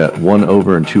 Well, you got one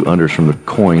over and two unders from the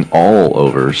coin. All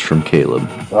overs from Caleb.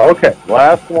 Okay,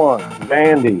 last one.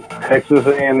 Vandy, Texas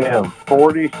A&M,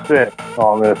 46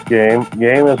 on this game.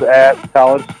 Game is at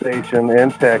College Station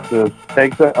in Texas.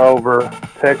 Take the over.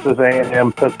 Texas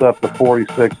A&M puts up the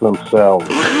 46 themselves.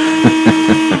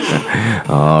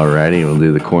 All righty. We'll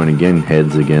do the coin again.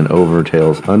 Heads again. Over.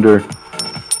 Tails under.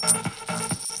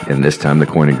 And this time the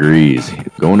coin agrees.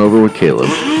 Going over with Caleb.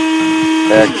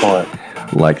 Excellent.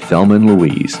 Like Thelma and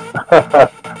Louise.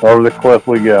 Over the cliff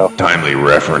we go. Timely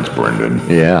reference, Brendan.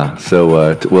 Yeah.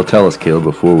 So, well, tell us, Caleb,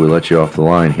 before we let you off the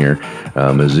line here.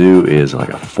 Mizzou is like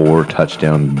a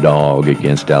 4-touchdown dog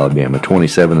against Alabama.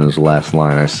 27 is the last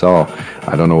line I saw.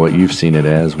 I don't know what you've seen it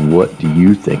as. What do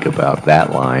you think about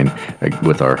that line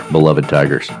with our beloved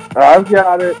Tigers? I've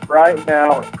got it right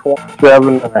now at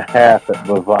 27.5 at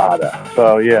Bovada.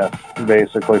 So, yes,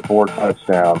 basically 4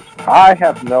 touchdowns. I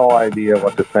have no idea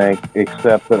what to think,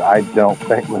 except that I don't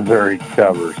think Missouri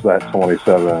covers that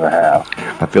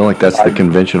 27.5. I feel like that's the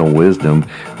conventional wisdom,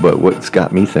 but what's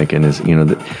got me thinking is, you know,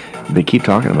 that they keep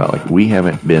talking about, like, we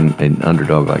haven't been an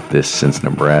underdog like this since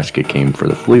Nebraska came for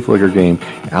the flea flicker game.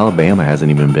 Alabama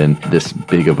hasn't even been this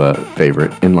big of a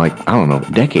favorite in, like, I don't know,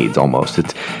 decades almost.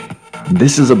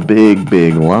 This is a big,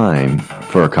 big line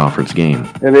for a conference game.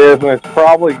 It is, and it's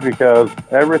probably because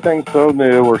everything's so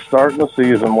new. We're starting the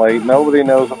season late. Nobody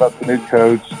knows about the new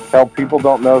coach. Hell, people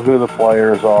don't know who the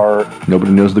players are.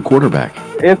 Nobody knows the quarterback.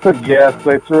 It's a guess.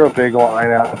 They threw a big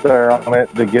line out there on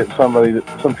it to get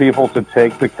some people to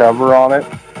take the cover on it.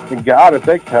 And God, if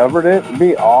they covered it, it'd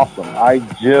be awesome.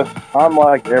 I'm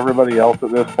like everybody else at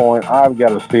this point. I've got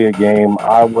to see a game.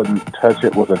 I wouldn't touch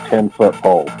it with a 10-foot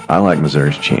pole. I like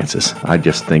Missouri's chances. I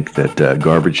just think that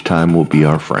garbage time will be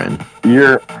our friend.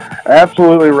 You're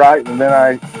absolutely right. And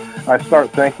then I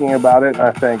start thinking about it, and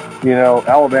I think, you know,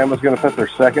 Alabama's going to put their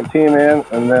second team in,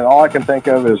 and then all I can think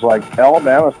of is, like,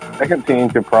 Alabama's second team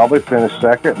could probably finish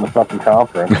second in the fucking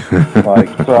conference.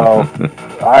 So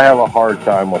I have a hard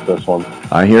time with this one.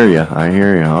 I hear you.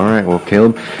 All right. Well,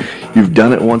 Caleb, you've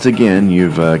done it once again.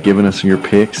 You've given us your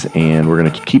picks, and we're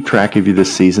going to keep track of you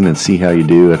this season and see how you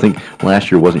do. I think last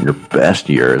year wasn't your best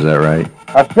year. Is that right?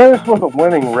 I finished with a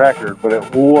winning record, but it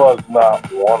was not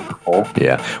wonderful.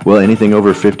 Yeah. Well, anything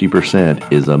over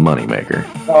 50% is a moneymaker.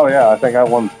 Oh, yeah. I think I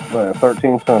won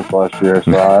 13 cents last year,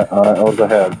 so I was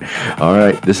ahead. All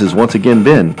right. This has once again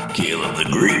been Caleb the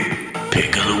Greek,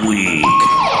 Pick of the Week.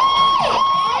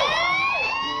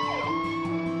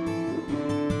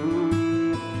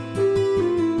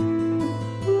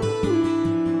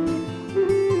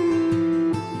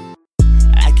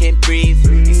 I can't breathe,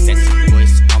 incessant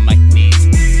voice on my knees.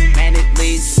 Man, at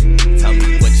least tell me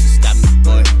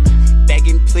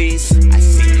place. I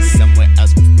seen this somewhere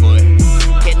else before.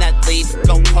 Cannot leave,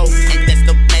 go home, and that's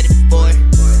no metaphor.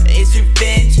 It's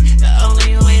revenge, the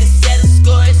only way to settle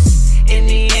scores. In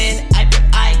the end, I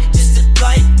just a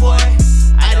blind war.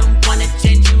 I don't wanna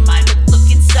change your mind, but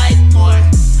look inside more.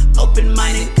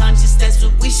 Open-minded conscious, that's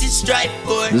what we should strive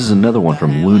for. This is another one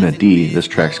from Luna D. This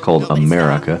track's called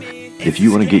America. If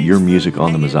you want to get your music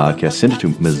on the Mizzodcast, send it to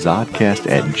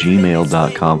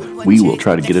mizzodcast@gmail.com. We will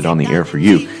try to get it on the air for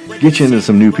you. Get you into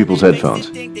some new people's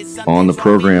headphones. On the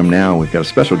program now, we've got a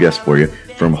special guest for you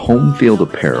from Home Field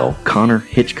Apparel. Connor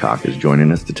Hitchcock is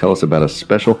joining us to tell us about a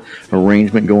special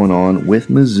arrangement going on with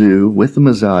Mizzou, with the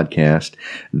Mizzodcast.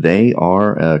 They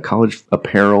are a college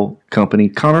apparel company.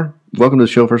 Connor, welcome to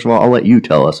the show. First of all, I'll let you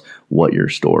tell us what your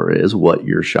store is, what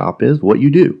your shop is, what you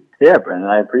do. Yeah, Brendan,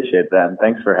 I appreciate that, and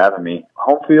thanks for having me.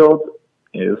 Home Field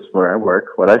is where I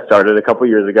work, what I started a couple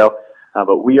years ago,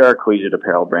 but we are a collegiate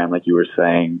apparel brand, like you were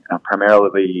saying,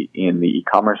 primarily in the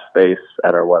e-commerce space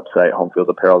at our website,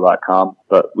 homefieldapparel.com.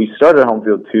 But we started Home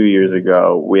Field 2 years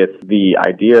ago with the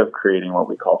idea of creating what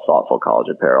we call thoughtful college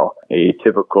apparel. A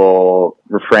typical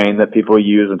refrain that people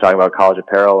use when talking about college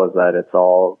apparel is that it's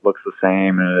all looks the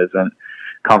same and it isn't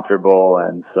comfortable,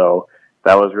 and so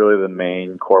that was really the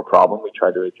main core problem we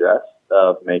tried to address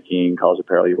of making college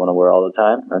apparel you want to wear all the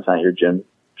time. That's not your gym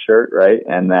shirt, right?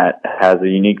 And that has a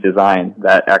unique design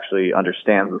that actually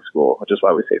understands the school, which is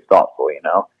why we say thoughtful, you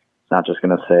know? It's not just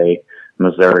going to say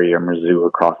Missouri or Mizzou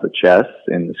across the chest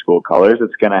in the school colors.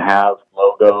 It's going to have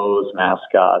logos,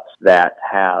 mascots that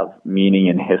have meaning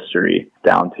and history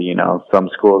down to, you know, some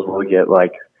schools will get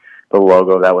like the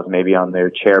logo that was maybe on their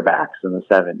chair backs in the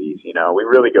 70s. You know, we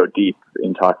really go deep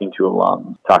in talking to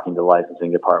alums, talking to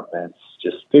licensing departments,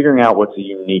 just figuring out what's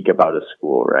unique about a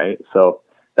school, right? So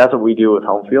that's what we do with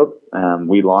Home Field.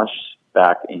 We launched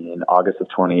back in August of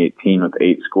 2018 with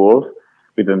 8 schools.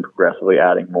 We've been progressively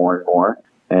adding more and more.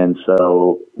 And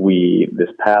so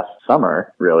this past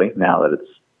summer, really, now that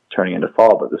it's turning into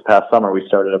fall, but this past summer we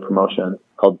started a promotion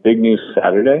called Big News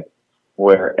Saturday,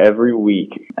 where every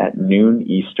week at noon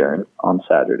Eastern on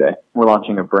Saturday, we're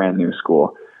launching a brand new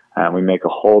school. We make a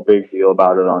whole big deal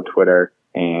about it on Twitter,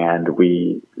 and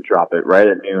we drop it right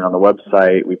at noon on the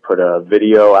website. We put a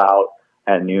video out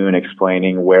at noon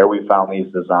explaining where we found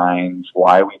these designs,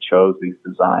 why we chose these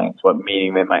designs, what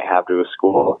meaning they might have to a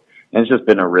school. And it's just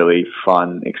been a really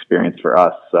fun experience for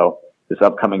us. So this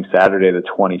upcoming Saturday, the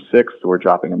 26th, we're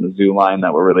dropping a Mizzou line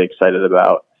that we're really excited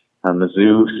about.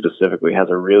 Mizzou specifically has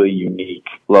a really unique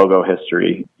logo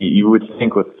history. You would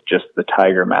think with just the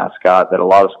tiger mascot that a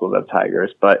lot of schools have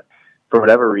tigers, but for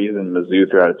whatever reason, Mizzou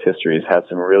throughout its history has had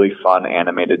some really fun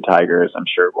animated tigers. I'm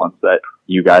sure ones that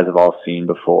you guys have all seen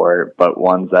before, but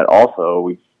ones that also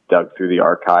we've dug through the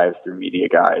archives, through media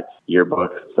guides,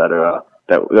 yearbooks, etc.,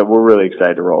 that we're really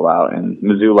excited to roll out. And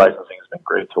Mizzou licensing has been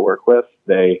great to work with.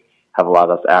 They have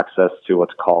allowed us access to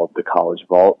what's called the College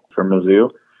Vault for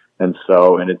Mizzou. And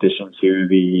so in addition to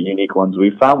the unique ones we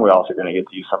found, we're also going to get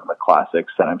to use some of the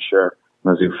classics that I'm sure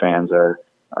Mizzou fans are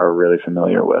really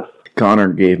familiar with. Connor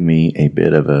gave me a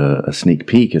bit of a sneak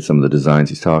peek at some of the designs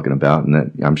he's talking about, and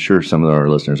that I'm sure some of our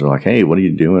listeners are like, hey, what are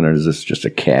you doing? Or is this just a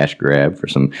cash grab for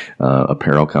some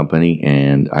apparel company?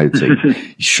 And I'd say,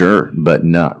 sure, but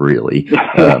not really.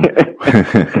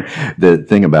 The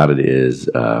thing about it is,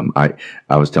 I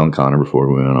was telling Connor before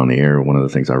we went on the air, one of the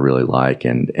things I really like,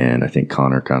 and I think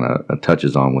Connor kind of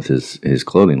touches on with his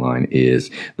clothing line,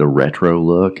 is the retro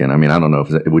look. And I mean, I don't know,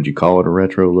 would you call it a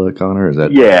retro look, Connor? Is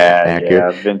that accurate?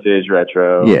 Yeah, vintage,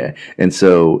 retro. Yeah. And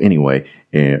so anyway,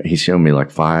 he's shown me like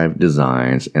 5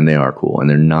 designs, and they are cool, and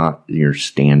they're not your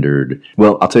standard.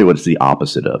 Well, I'll tell you what it's the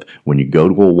opposite of. When you go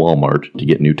to a Walmart to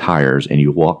get new tires and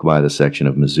you walk by the section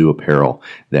of Mizzou apparel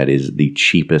that is the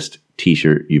cheapest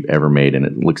t-shirt you've ever made, and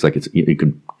it looks like you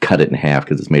could cut it in half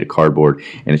because it's made of cardboard,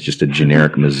 and it's just a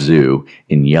generic Mizzou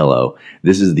in yellow.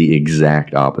 This is the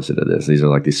exact opposite of this. These are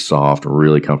like these soft,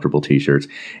 really comfortable t-shirts,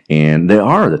 and they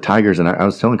are the tigers. And I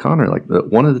was telling Connor, like,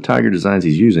 one of the tiger designs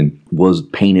he's using was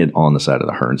painted on the side of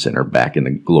the Hearn Center back in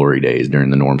the glory days during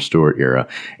the Norm Stewart era.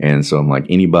 And so I'm like,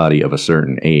 anybody of a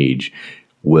certain age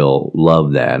will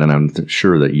love that, and I'm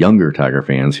sure that younger Tiger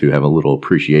fans who have a little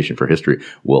appreciation for history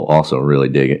will also really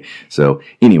dig it. So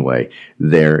anyway,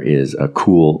 there is a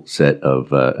cool set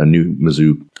of a new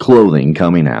Mizzou clothing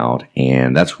coming out,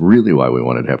 and that's really why we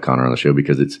wanted to have Connor on the show,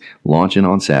 because it's launching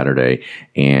on Saturday,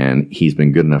 and he's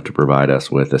been good enough to provide us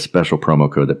with a special promo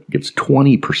code that gives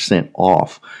 20%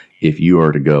 off if you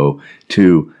are to go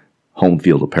to Home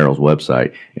Field Apparel's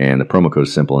website, and the promo code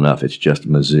is simple enough. It's just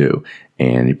Mizzou,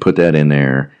 and you put that in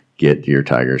there, get your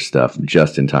Tigers stuff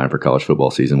just in time for college football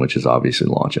season, which is obviously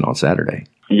launching on Saturday.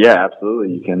 Yeah,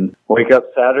 absolutely. You can wake up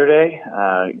Saturday,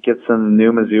 get some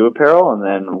new Mizzou apparel, and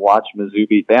then watch Mizzou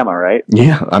beat Bama, right?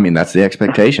 Yeah, I mean, that's the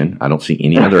expectation. I don't see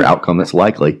any other outcome that's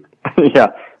likely. Yeah,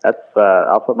 that's.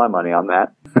 I'll put my money on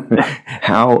that.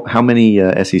 How many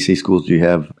SEC schools do you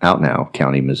have out now,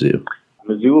 counting Mizzou?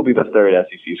 Mizzou will be the third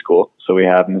SEC school. So we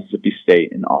have Mississippi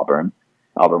State and Auburn.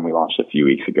 Auburn we launched a few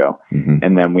weeks ago.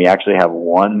 And then we actually have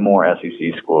one more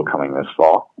SEC school coming this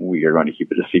fall. We are going to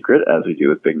keep it a secret, as we do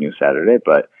with Big News Saturday,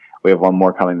 but we have one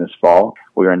more coming this fall.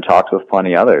 We are in talks with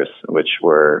plenty others, which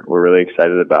we're really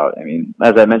excited about. I mean,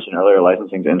 as I mentioned earlier,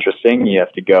 licensing is interesting. You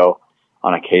have to go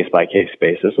on a case-by-case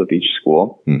basis with each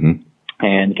school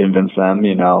and convince them,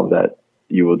 that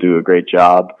you will do a great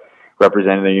job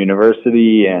representing the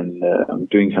university and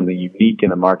doing something unique in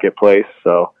the marketplace.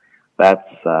 So that's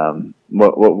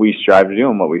what we strive to do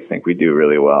and what we think we do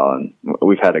really well. And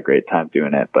we've had a great time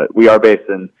doing it. But we're based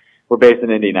in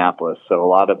Indianapolis, so a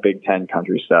lot of Big Ten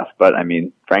country stuff. But I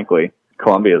mean, frankly,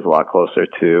 Columbia is a lot closer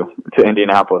to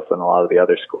Indianapolis than a lot of the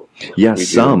other schools. Yeah,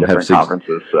 some have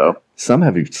conferences. So some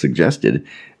have suggested,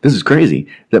 this is crazy,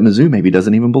 that Mizzou maybe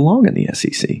doesn't even belong in the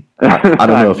SEC. I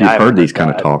don't know if you've heard these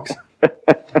kind of talks.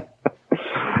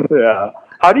 Yeah.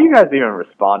 How do you guys even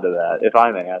respond to that, if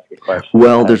I may ask a question?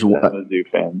 Well, as a Mizzou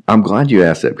fan. I'm glad you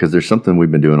asked that, because there's something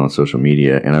we've been doing on social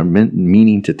media, and I'm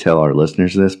meaning to tell our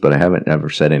listeners this, but I haven't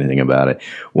ever said anything about it.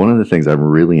 One of the things I've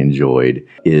really enjoyed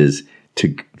is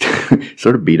to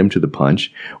sort of beat them to the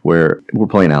punch, where we're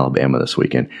playing Alabama this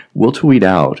weekend. We'll tweet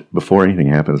out before anything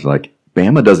happens, like,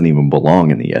 Bama doesn't even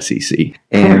belong in the SEC.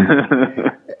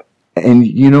 And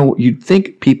you'd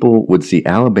think people would see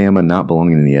Alabama not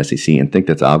belonging in the SEC and think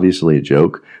that's obviously a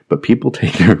joke, but people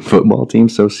take their football team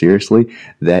so seriously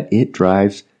that it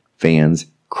drives fans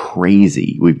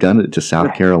crazy. We've done it to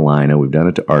South Carolina. We've done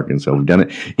it to Arkansas. We've done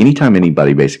it anytime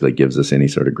anybody basically gives us any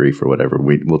sort of grief or whatever.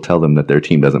 We'll tell them that their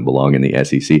team doesn't belong in the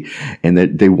SEC and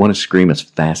that they want to scream as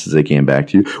fast as they can back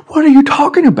to you. What are you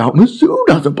talking about? Mizzou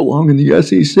doesn't belong in the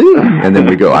SEC. And then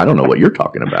we go, I don't know what you're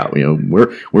talking about.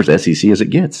 We're as SEC as it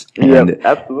gets. Yeah,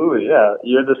 absolutely. Yeah,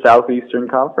 you're the Southeastern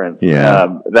Conference.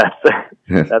 Yeah, that's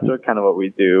what we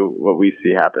do. What we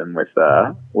see happen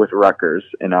with Rutgers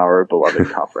in our beloved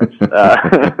conference.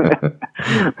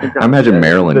 I imagine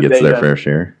Maryland gets their fair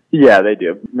share. Yeah, they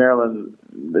do. Maryland,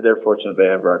 they're fortunate they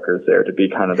have Rutgers there to be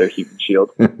kind of their human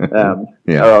shield.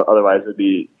 Otherwise, it'd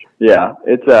be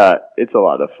it's a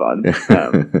lot of fun.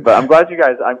 But I'm glad you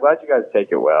guys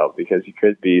take it well, because you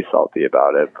could be salty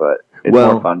about it, but it's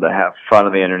more fun to have fun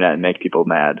on the internet and make people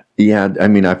mad. Yeah, I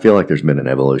mean, I feel like there's been an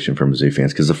evolution from Mizzou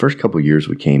fans, because the first couple of years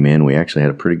we came in, we actually had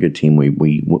a pretty good team.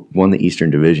 We won the Eastern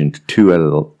Division 2 out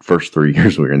of the first 3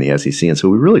 years we were in the SEC, and so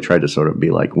we really tried to sort of be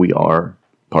like, we are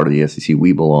part of the SEC,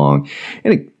 we belong.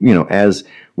 And as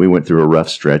we went through a rough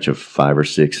stretch of 5 or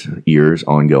 6 years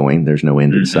ongoing, there's no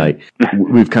end in sight.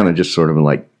 We've kind of just sort of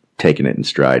like taken it in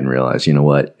stride and realized, you know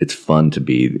what, it's fun to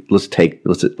be, let's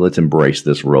embrace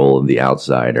this role of the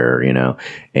outsider,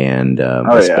 and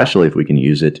especially if we can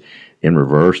use it in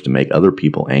reverse to make other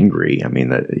people angry. I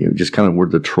mean, just kind of we're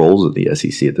the trolls of the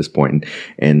SEC at this point.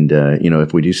 And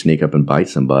if we do sneak up and bite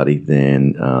somebody,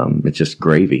 then it's just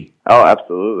gravy. Oh,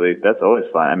 absolutely. That's always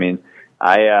fun. I mean,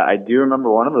 I do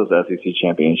remember one of those SEC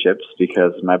championships,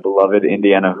 because my beloved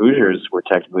Indiana Hoosiers were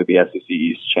technically the SEC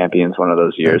East champions one of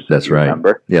those years. That's right.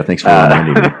 Remember? Yeah, thanks for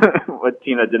reminding me. What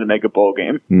team that didn't make a bowl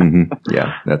game?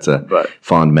 Yeah, that's a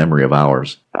fond memory of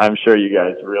ours. I'm sure you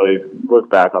guys really look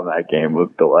back on that game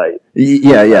with delight.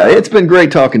 Yeah. It's been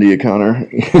great talking to you, Connor.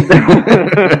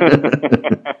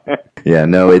 Yeah,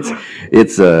 no,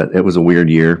 it was a weird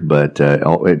year, but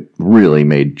it really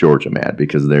made Georgia mad,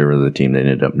 because they were the team that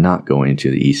ended up not going to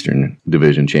the Eastern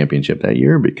Division Championship that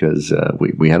year, because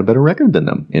we had a better record than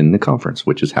them in the conference,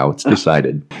 which is how it's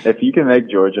decided. If you can make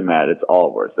Georgia mad, it's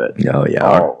all worth it. Oh, yeah.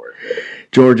 All worth it.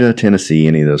 Georgia, Tennessee,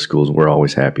 any of those schools, we're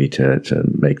always happy to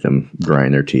make them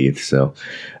grind their teeth. So,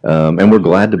 and we're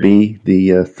glad to be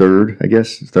the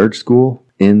third school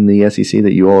in the SEC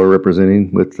that you all are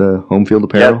representing with home field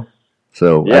apparel. Yep.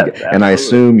 So, and I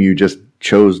assume you just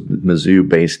chose Mizzou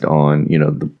based on,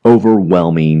 the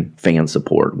overwhelming fan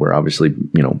support. We're obviously,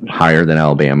 higher than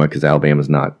Alabama, because Alabama's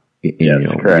not, we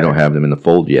don't have them in the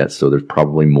fold yet. So there's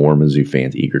probably more Mizzou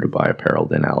fans eager to buy apparel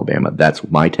than Alabama. That's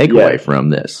my takeaway from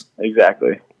this.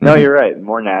 Exactly. No, you're right.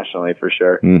 More nationally, for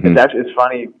sure. It's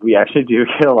funny. We actually do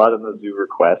get a lot of Mizzou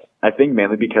requests. I think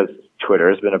mainly because Twitter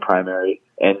has been a primary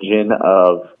engine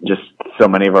of just so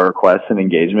many of our requests and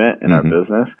engagement in our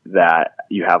business that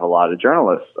you have a lot of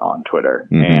journalists on Twitter.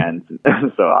 And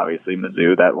so obviously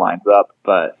Mizzou, that lines up.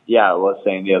 But yeah, I was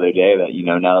saying the other day that,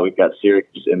 now that we've got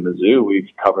Syracuse and Mizzou, we've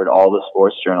covered all the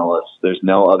sports journalists. There's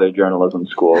no other journalism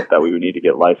school that we would need to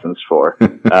get licensed for.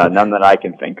 None that I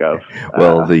can think of.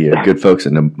 Well, the good folks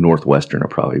in the Northwestern are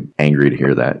probably angry to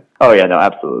hear that. Oh, yeah, no,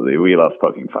 absolutely. We love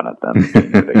poking fun at them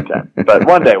big time. But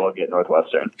one day we'll get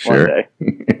Northwestern. Sure.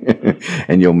 One day.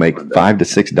 And you'll make $5 to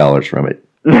 $6 from it.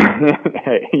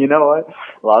 Hey, you know what?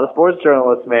 A lot of sports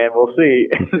journalists, man. We'll see.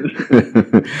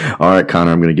 All right,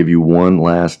 Connor, I'm going to give you one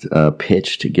last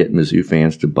pitch to get Mizzou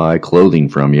fans to buy clothing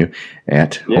from you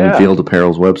at Home Field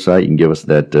Apparel's website. You can give us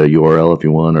that URL if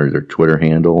you want, or their Twitter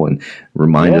handle, and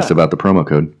remind us about the promo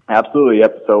code. Absolutely,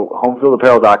 yep. So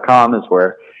homefieldapparel.com is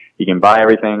where you can buy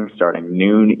everything starting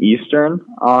noon Eastern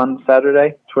on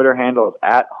Saturday. Twitter handle is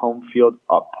at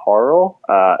homefieldapparel.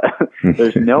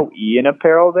 There's no E in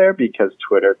apparel there because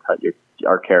Twitter cut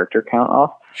our character count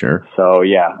off. Sure. So,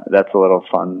 yeah, that's a little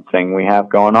fun thing we have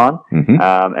going on.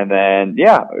 And then,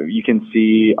 you can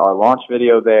see our launch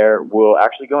video there. We'll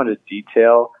actually go into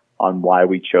detail on why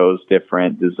we chose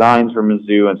different designs for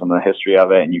Mizzou and some of the history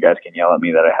of it. And you guys can yell at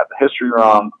me that I have the history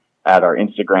wrong. At our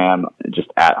Instagram, just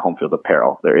at Homefield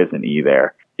Apparel. There is an E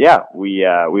there. Yeah, we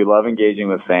love engaging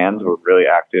with fans. We're really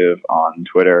active on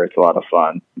Twitter. It's a lot of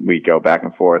fun. We go back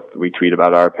and forth. We tweet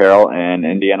about our apparel and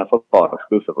Indiana football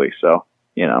exclusively. So,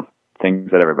 things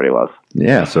that everybody loves.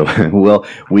 Yeah, so, well,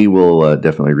 we will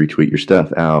definitely retweet your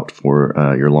stuff out for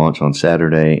your launch on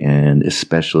Saturday, and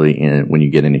especially when you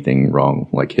get anything wrong,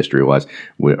 like history-wise.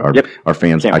 Our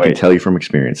fans, I can tell you from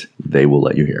experience, they will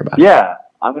let you hear about it. Yeah.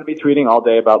 I'm going to be tweeting all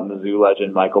day about Mizzou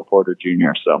legend Michael Porter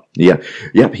Jr. So he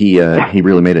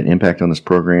really made an impact on this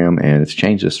program, and it's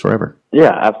changed us forever.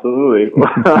 Yeah, absolutely.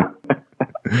 All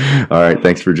right,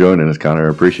 thanks for joining us, Connor.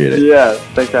 I appreciate it. Yeah,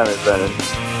 thanks for having me, Brennan.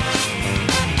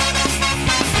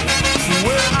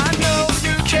 Well, I know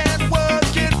you can't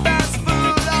work in fast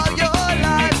food all your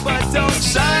life, but don't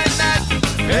sign that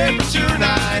paper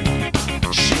tonight.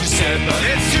 She said, but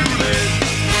it's too late.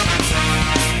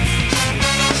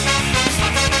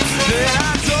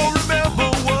 I don't remember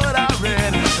what I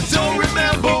read. I don't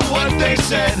remember what they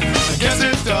said. I guess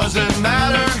it doesn't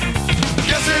matter. I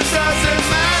guess it doesn't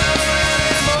matter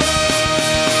anymore.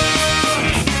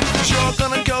 You're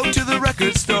gonna go to the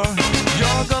record store.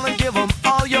 You're gonna give them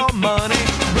all your money.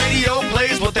 Radio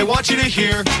plays what they want you to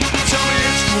hear. Tell me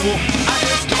it's cool. I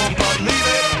just don't believe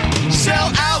it.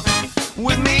 Sell out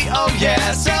with me, oh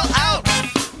yeah. Sell out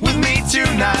with me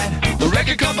tonight. The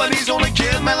record companies only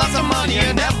give me lots of money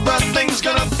and everything's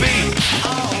gonna be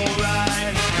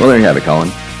alright. Well, there you have it,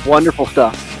 Colin. Wonderful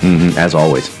stuff. As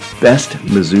always, best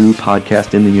Mizzou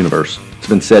podcast in the universe. It's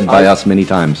been said by us many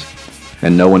times,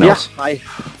 and no one else.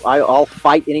 I'll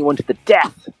fight anyone to the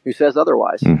death who says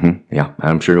otherwise. Yeah,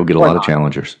 I'm sure you'll get a lot of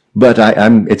challengers. But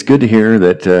it's good to hear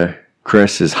that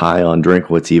Chris is high on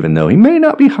Drinkwitz, even though he may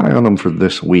not be high on them for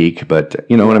this week. But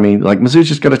you know what I mean? Like, Mizzou's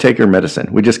just got to take our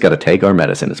medicine. We just got to take our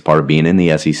medicine. It's part of being in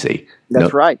the SEC.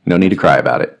 That's right. No need to cry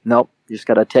about it. Nope. You just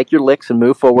got to take your licks and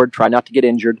move forward. Try not to get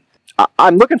injured.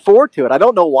 I'm looking forward to it. I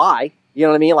don't know why. You know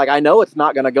what I mean? Like, I know it's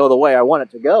not going to go the way I want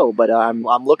it to go, but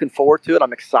I'm looking forward to it.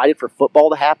 I'm excited for football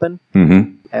to happen.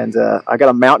 And I got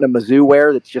a mountain of Mizzou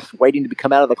wear that's just waiting to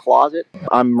come out of the closet.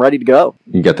 I'm ready to go.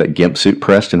 You got that gimp suit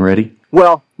pressed and ready?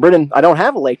 Well, Brendan, I don't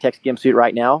have a latex gimp suit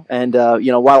right now. And,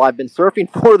 while I've been surfing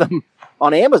for them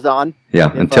on Amazon.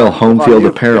 Yeah, until Homefield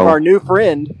Apparel. Our new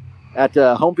friend at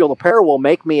Homefield Apparel will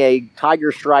make me a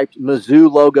tiger-striped Mizzou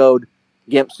logoed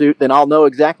gimp suit, then I'll know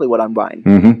exactly what I'm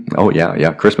buying. Oh,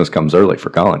 yeah. Christmas comes early for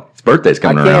Colin. His birthday's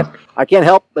coming around. I can't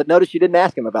help but notice you didn't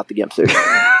ask him about the gimp suit.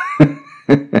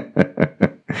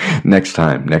 Next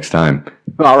time.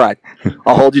 All right.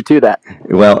 I'll hold you to that.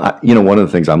 Well, one of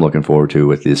the things I'm looking forward to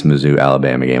with this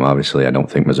Mizzou-Alabama game, obviously I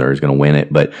don't think Missouri's going to win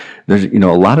it, but there's, a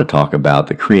lot of talk about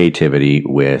the creativity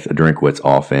with Drinkwitz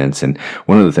offense. And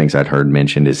one of the things I'd heard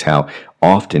mentioned is how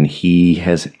often he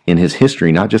has, in his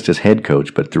history, not just as head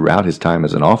coach, but throughout his time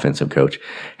as an offensive coach,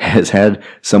 has had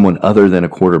someone other than a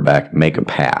quarterback make a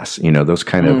pass. Those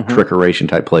kind of trickeration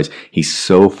type plays he's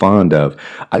so fond of.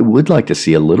 I would like to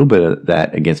see a little bit of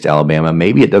that against Alabama.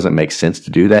 Maybe it doesn't make sense to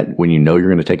do that when you're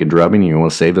going to take a drubbing and you want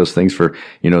to save those things for,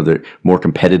 the more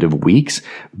competitive weeks.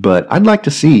 But I'd like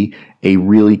to see a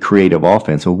really creative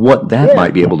offense and what that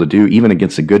might be able to do even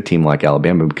against a good team like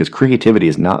Alabama, because creativity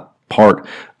is not part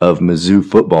of Mizzou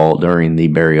football during the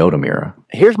Barry Odom era.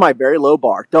 Here's my very low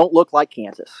bar. Don't look like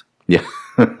Kansas. Yeah.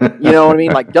 You know what I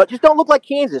mean? Like, just don't look like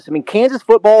Kansas. I mean, Kansas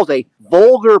football is a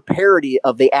vulgar parody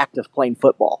of the act of playing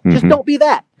football. Just don't be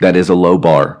that. That is a low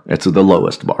bar. It's the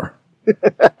lowest bar.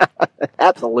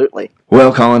 Absolutely.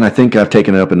 Well, Colin, I think I've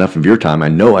taken up enough of your time. I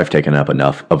know I've taken up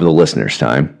enough of the listeners'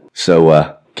 time.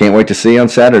 So, can't wait to see you on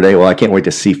Saturday. Well, I can't wait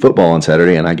to see football on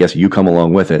Saturday, and I guess you come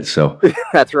along with it. So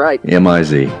That's right.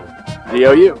 M-I-Z.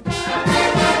 D-O-U.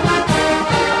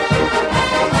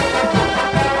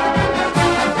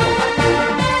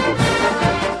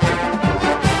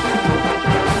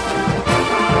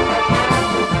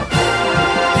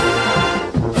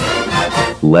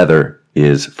 Leather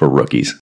is for rookies.